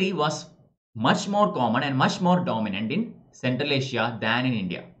 cavalry was much more common and much more dominant in Central Asia than in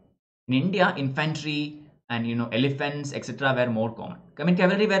India. In India, infantry and elephants, etc., were more common. I mean,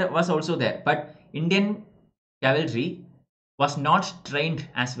 cavalry was also there, but Indian cavalry was not trained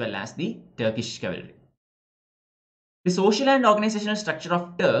as well as the Turkish cavalry. The social and organizational structure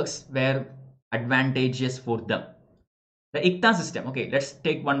of Turks were advantageous for them. The Iqta system, okay, let's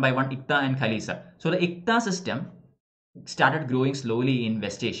take one by one Iqta and Khalisa. So the Iqta system started growing slowly in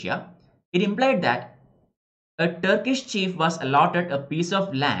West Asia. It implied that a Turkish chief was allotted a piece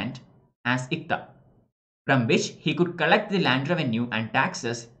of land as Iqta, from which he could collect the land revenue and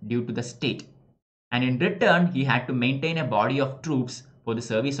taxes due to the state. And in return, he had to maintain a body of troops for the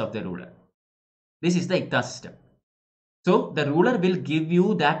service of the ruler. This is the Iqta system. So the ruler will give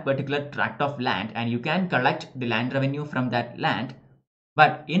you that particular tract of land and you can collect the land revenue from that land.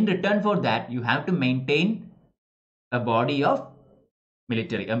 But in return for that, you have to maintain a body of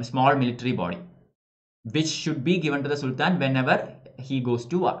military, a small military body, which should be given to the Sultan whenever he goes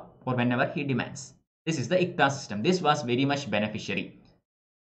to war or whenever he demands. This is the Iqta system. This was very much beneficiary.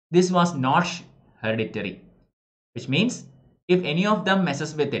 This was not hereditary, which means if any of them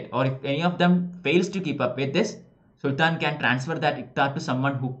messes with it or if any of them fails to keep up with this, Sultan can transfer that Iqta to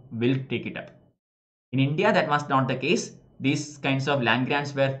someone who will take it up. In India, that was not the case. These kinds of land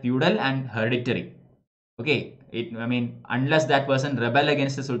grants were feudal and hereditary. Okay, I mean, unless that person rebel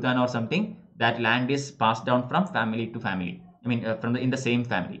against the sultan or something, that land is passed down from family to family. I mean, in the same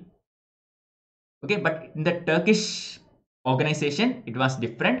family. Okay, but in the Turkish organization, it was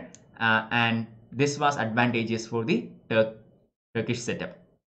different, and this was advantageous for the Turkish setup.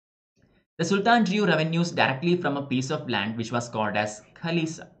 The sultan drew revenues directly from a piece of land which was called as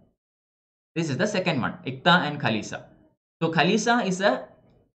khalisa. This is the second one, Ikta and Khalisa. So Khalisa is a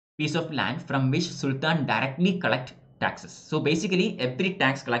piece of land from which sultan directly collect taxes. So basically every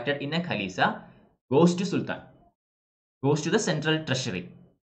tax collected in a Khalisa goes to sultan, goes to the central treasury.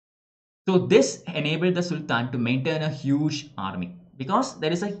 So this enabled the sultan to maintain a huge army because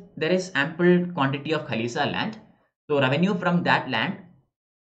there is ample quantity of Khalisa land. So revenue from that land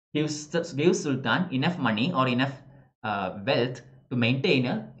gives sultan enough money or enough wealth to maintain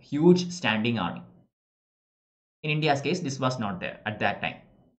a huge standing army. In India's case, this was not there at that time.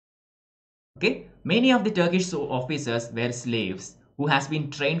 Okay, many of the Turkish officers were slaves who has been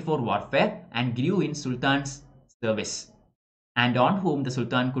trained for warfare and grew in sultan's service, and on whom the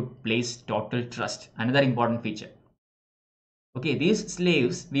sultan could place total trust. Another important feature. Okay, these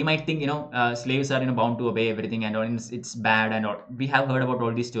slaves, we might think, slaves are bound to obey everything and all, it's bad and all. We have heard about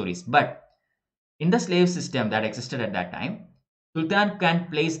all these stories, but in the slave system that existed at that time, sultan can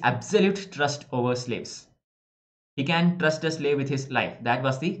place absolute trust over slaves. He can trust a slave with his life. That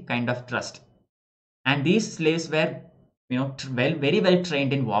was the kind of trust. And these slaves were, very well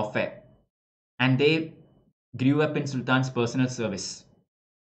trained in warfare, and they grew up in sultan's personal service.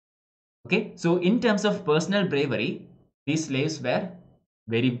 Okay, so in terms of personal bravery, these slaves were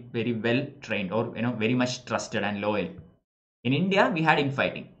very, very well trained, or very much trusted and loyal. In India, we had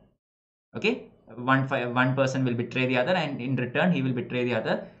infighting. Okay, one person will betray the other, and in return he will betray the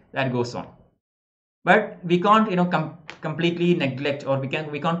other. That goes on. But we can't completely neglect, or we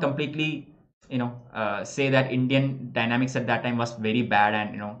can't completely say that Indian dynamics at that time was very bad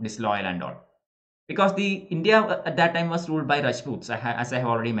and disloyal and all, because the India at that time was ruled by Rajputs, as I have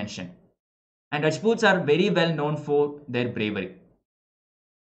already mentioned, and Rajputs are very well known for their bravery.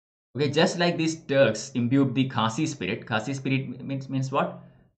 Okay, just like these Turks imbued the Khasi spirit. Khasi spirit means what?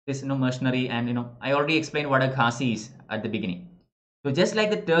 This mercenary, and I already explained what a Khasi is at the beginning. So just like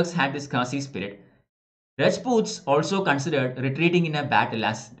the Turks had this Khasi spirit, Rajputs also considered retreating in a battle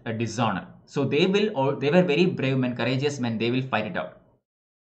as a dishonor. So they were very brave men, courageous men. They will fight it out.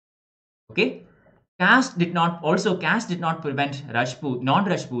 Okay, caste did not prevent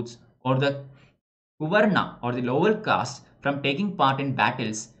non-Rajputs or the Kuvarna or the lower caste from taking part in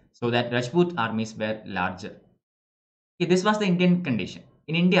battles, so that Rajput armies were larger. Okay, this was the Indian condition.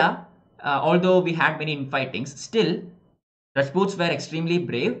 In India, although we had many infightings, still Rajputs were extremely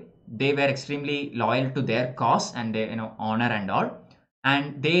brave. They were extremely loyal to their cause and their honor and all,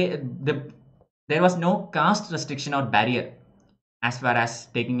 and there was no caste restriction or barrier as far as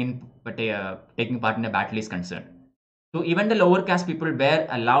taking part in a battle is concerned. So even the lower caste people were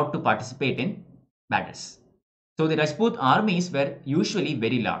allowed to participate in battles. So the Rajput armies were usually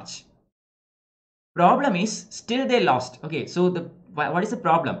very large. Problem is, still they lost. Okay, so what is the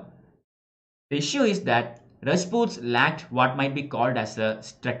problem? The issue is that Rajputs lacked what might be called as a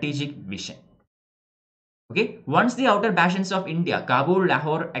strategic vision. Okay, once the outer bastions of India, Kabul,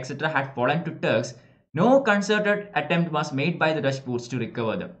 Lahore, etc. had fallen to Turks, no concerted attempt was made by the Rajputs to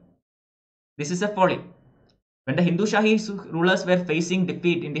recover them. This is a folly. When the Hindu Shahi rulers were facing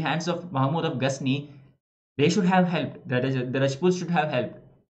defeat in the hands of Mahmud of Ghazni, they should have helped. The Rajputs should have helped,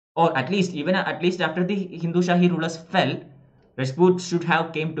 or at least after the Hindu Shahi rulers fell, Rajputs should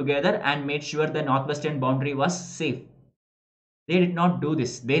have came together and made sure the northwestern boundary was safe. They did not do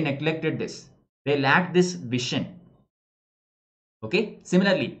this. They neglected this. They lacked this vision. Okay.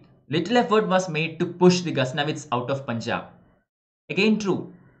 Similarly, little effort was made to push the Ghaznavids out of Punjab. Again,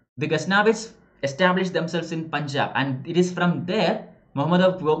 true. The Ghaznavids established themselves in Punjab, and it is from there Muhammad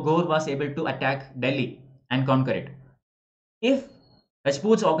of Ghor was able to attack Delhi and conquer it. If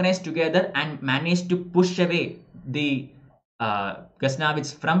Rajputs organized together and managed to push away the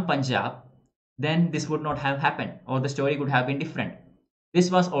Ghaznavids from Punjab, then this would not have happened, or the story could have been different. This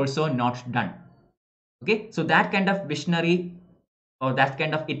was also not done. Okay, so that kind of visionary or that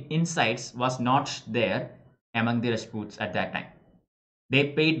kind of insights was not there among the Rajputs at that time. They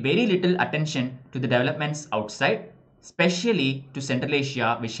paid very little attention to the developments outside, especially to Central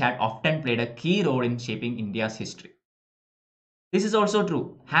Asia, which had often played a key role in shaping India's history. This is also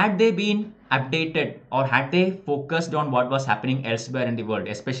true. Had they been updated, or had they focused on what was happening elsewhere in the world,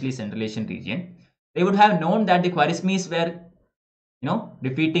 especially Central Asian region, they would have known that the Khwarizmis were,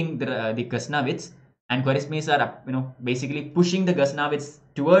 defeating the Ghaznavids, and Khwarizmis are basically pushing the Ghaznavids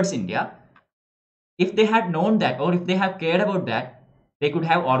towards India. If they had known that, or if they have cared about that, they could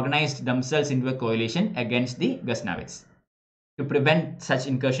have organized themselves into a coalition against the Ghaznavids to prevent such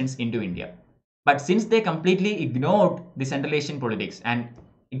incursions into India. But since they completely ignored the Central Asian politics and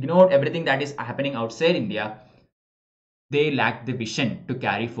ignored everything that is happening outside India, they lacked the vision to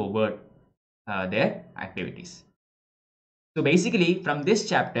carry forward their activities. So basically, from this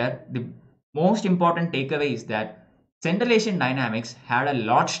chapter, the most important takeaway is that Central Asian dynamics had a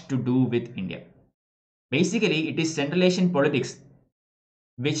lot to do with India. Basically, it is Central Asian politics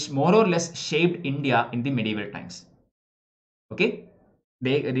which more or less shaped India in the medieval times. Okay,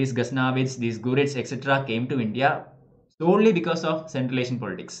 these Ghaznavids, these Ghurids, etc. came to India solely because of Central Asian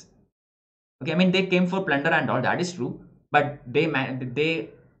politics. Okay, I mean they came for plunder and all, that is true, but they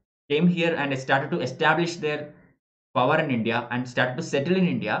came here and started to establish their power in India and started to settle in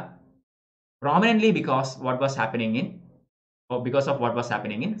India prominently because of what was happening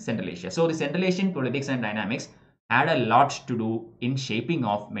in Central Asia. So the Central Asian politics and dynamics had a lot to do in shaping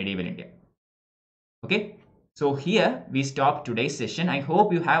of medieval India. Okay, so here we stop today's session. I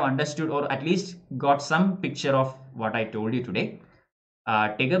hope you have understood or at least got some picture of what I told you today.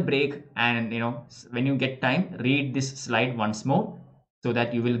 Take a break and when you get time, read this slide once more so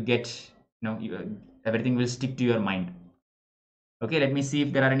that you will get everything will stick to your mind. Okay, let me see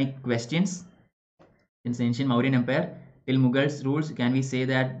if there are any questions. In ancient Mauryan Empire, till Mughals rules, can we say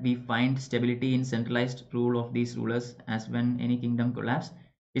that we find stability in centralized rule of these rulers as when any kingdom collapsed?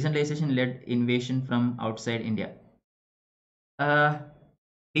 Decentralization led invasion from outside India.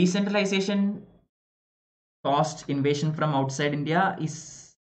 Decentralization caused invasion from outside India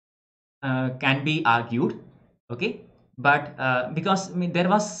is can be argued, okay, but because there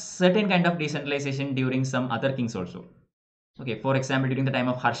was certain kind of decentralization during some other kings also. Okay, for example, during the time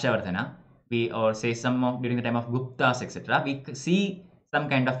of Harshavardhana, during the time of Guptas, etc., we see some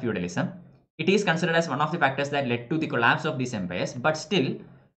kind of feudalism. It is considered as one of the factors that led to the collapse of these empires, but still,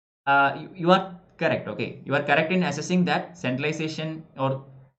 you are correct. Okay, you are correct in assessing that centralization or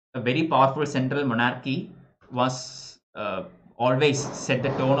a very powerful central monarchy was always set the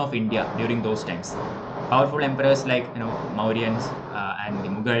tone of India during those times. Powerful emperors like Mauryans and the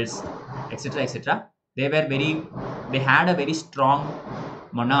Mughals, etc., they had a very strong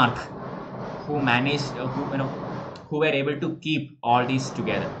monarch who managed who were able to keep all these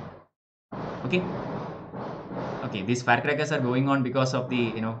together. Okay, these firecrackers are going on because of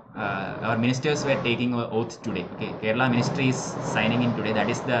the our ministers were taking an oath today. Okay, Kerala ministry is signing in today. That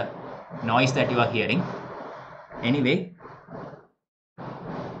is the noise that you are hearing. Anyway,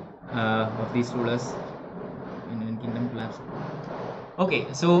 of these rulers in kingdom collapse. Okay,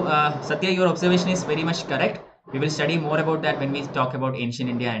 so Satya, your observation is very much correct. We will study more about that when we talk about ancient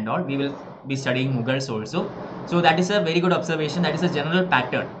India and all. We will be studying Mughals also. So that is a very good observation. That is a general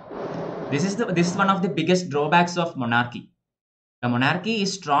pattern. This is one of the biggest drawbacks of monarchy. The monarchy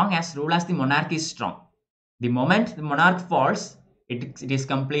is strong as long as the monarch is strong. The moment the monarch falls, it is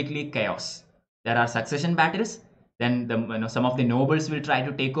completely chaos. There are succession battles. Then some of the nobles will try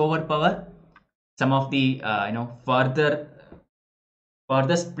to take over power. Some of the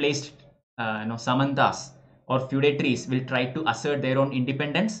furthest placed samantas or feudatories will try to assert their own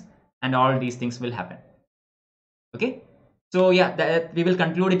independence, and all these things will happen. Okay, so yeah, we will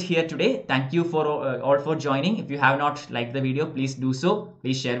conclude it here today. Thank you for all for joining. If you have not liked the video, please do so.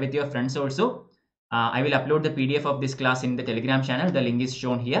 Please share with your friends also. I will upload the PDF of this class in the Telegram channel. The link is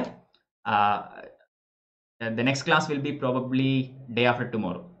shown here. The next class will be probably day after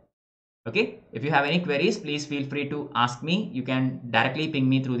tomorrow. Okay, if you have any queries, please feel free to ask me. You can directly ping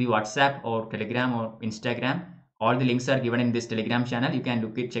me through the WhatsApp or Telegram or Instagram. All the links are given in this Telegram channel. You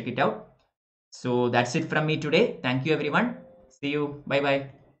can check it out. So that's it from me today. Thank you everyone. See you. Bye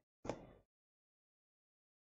bye.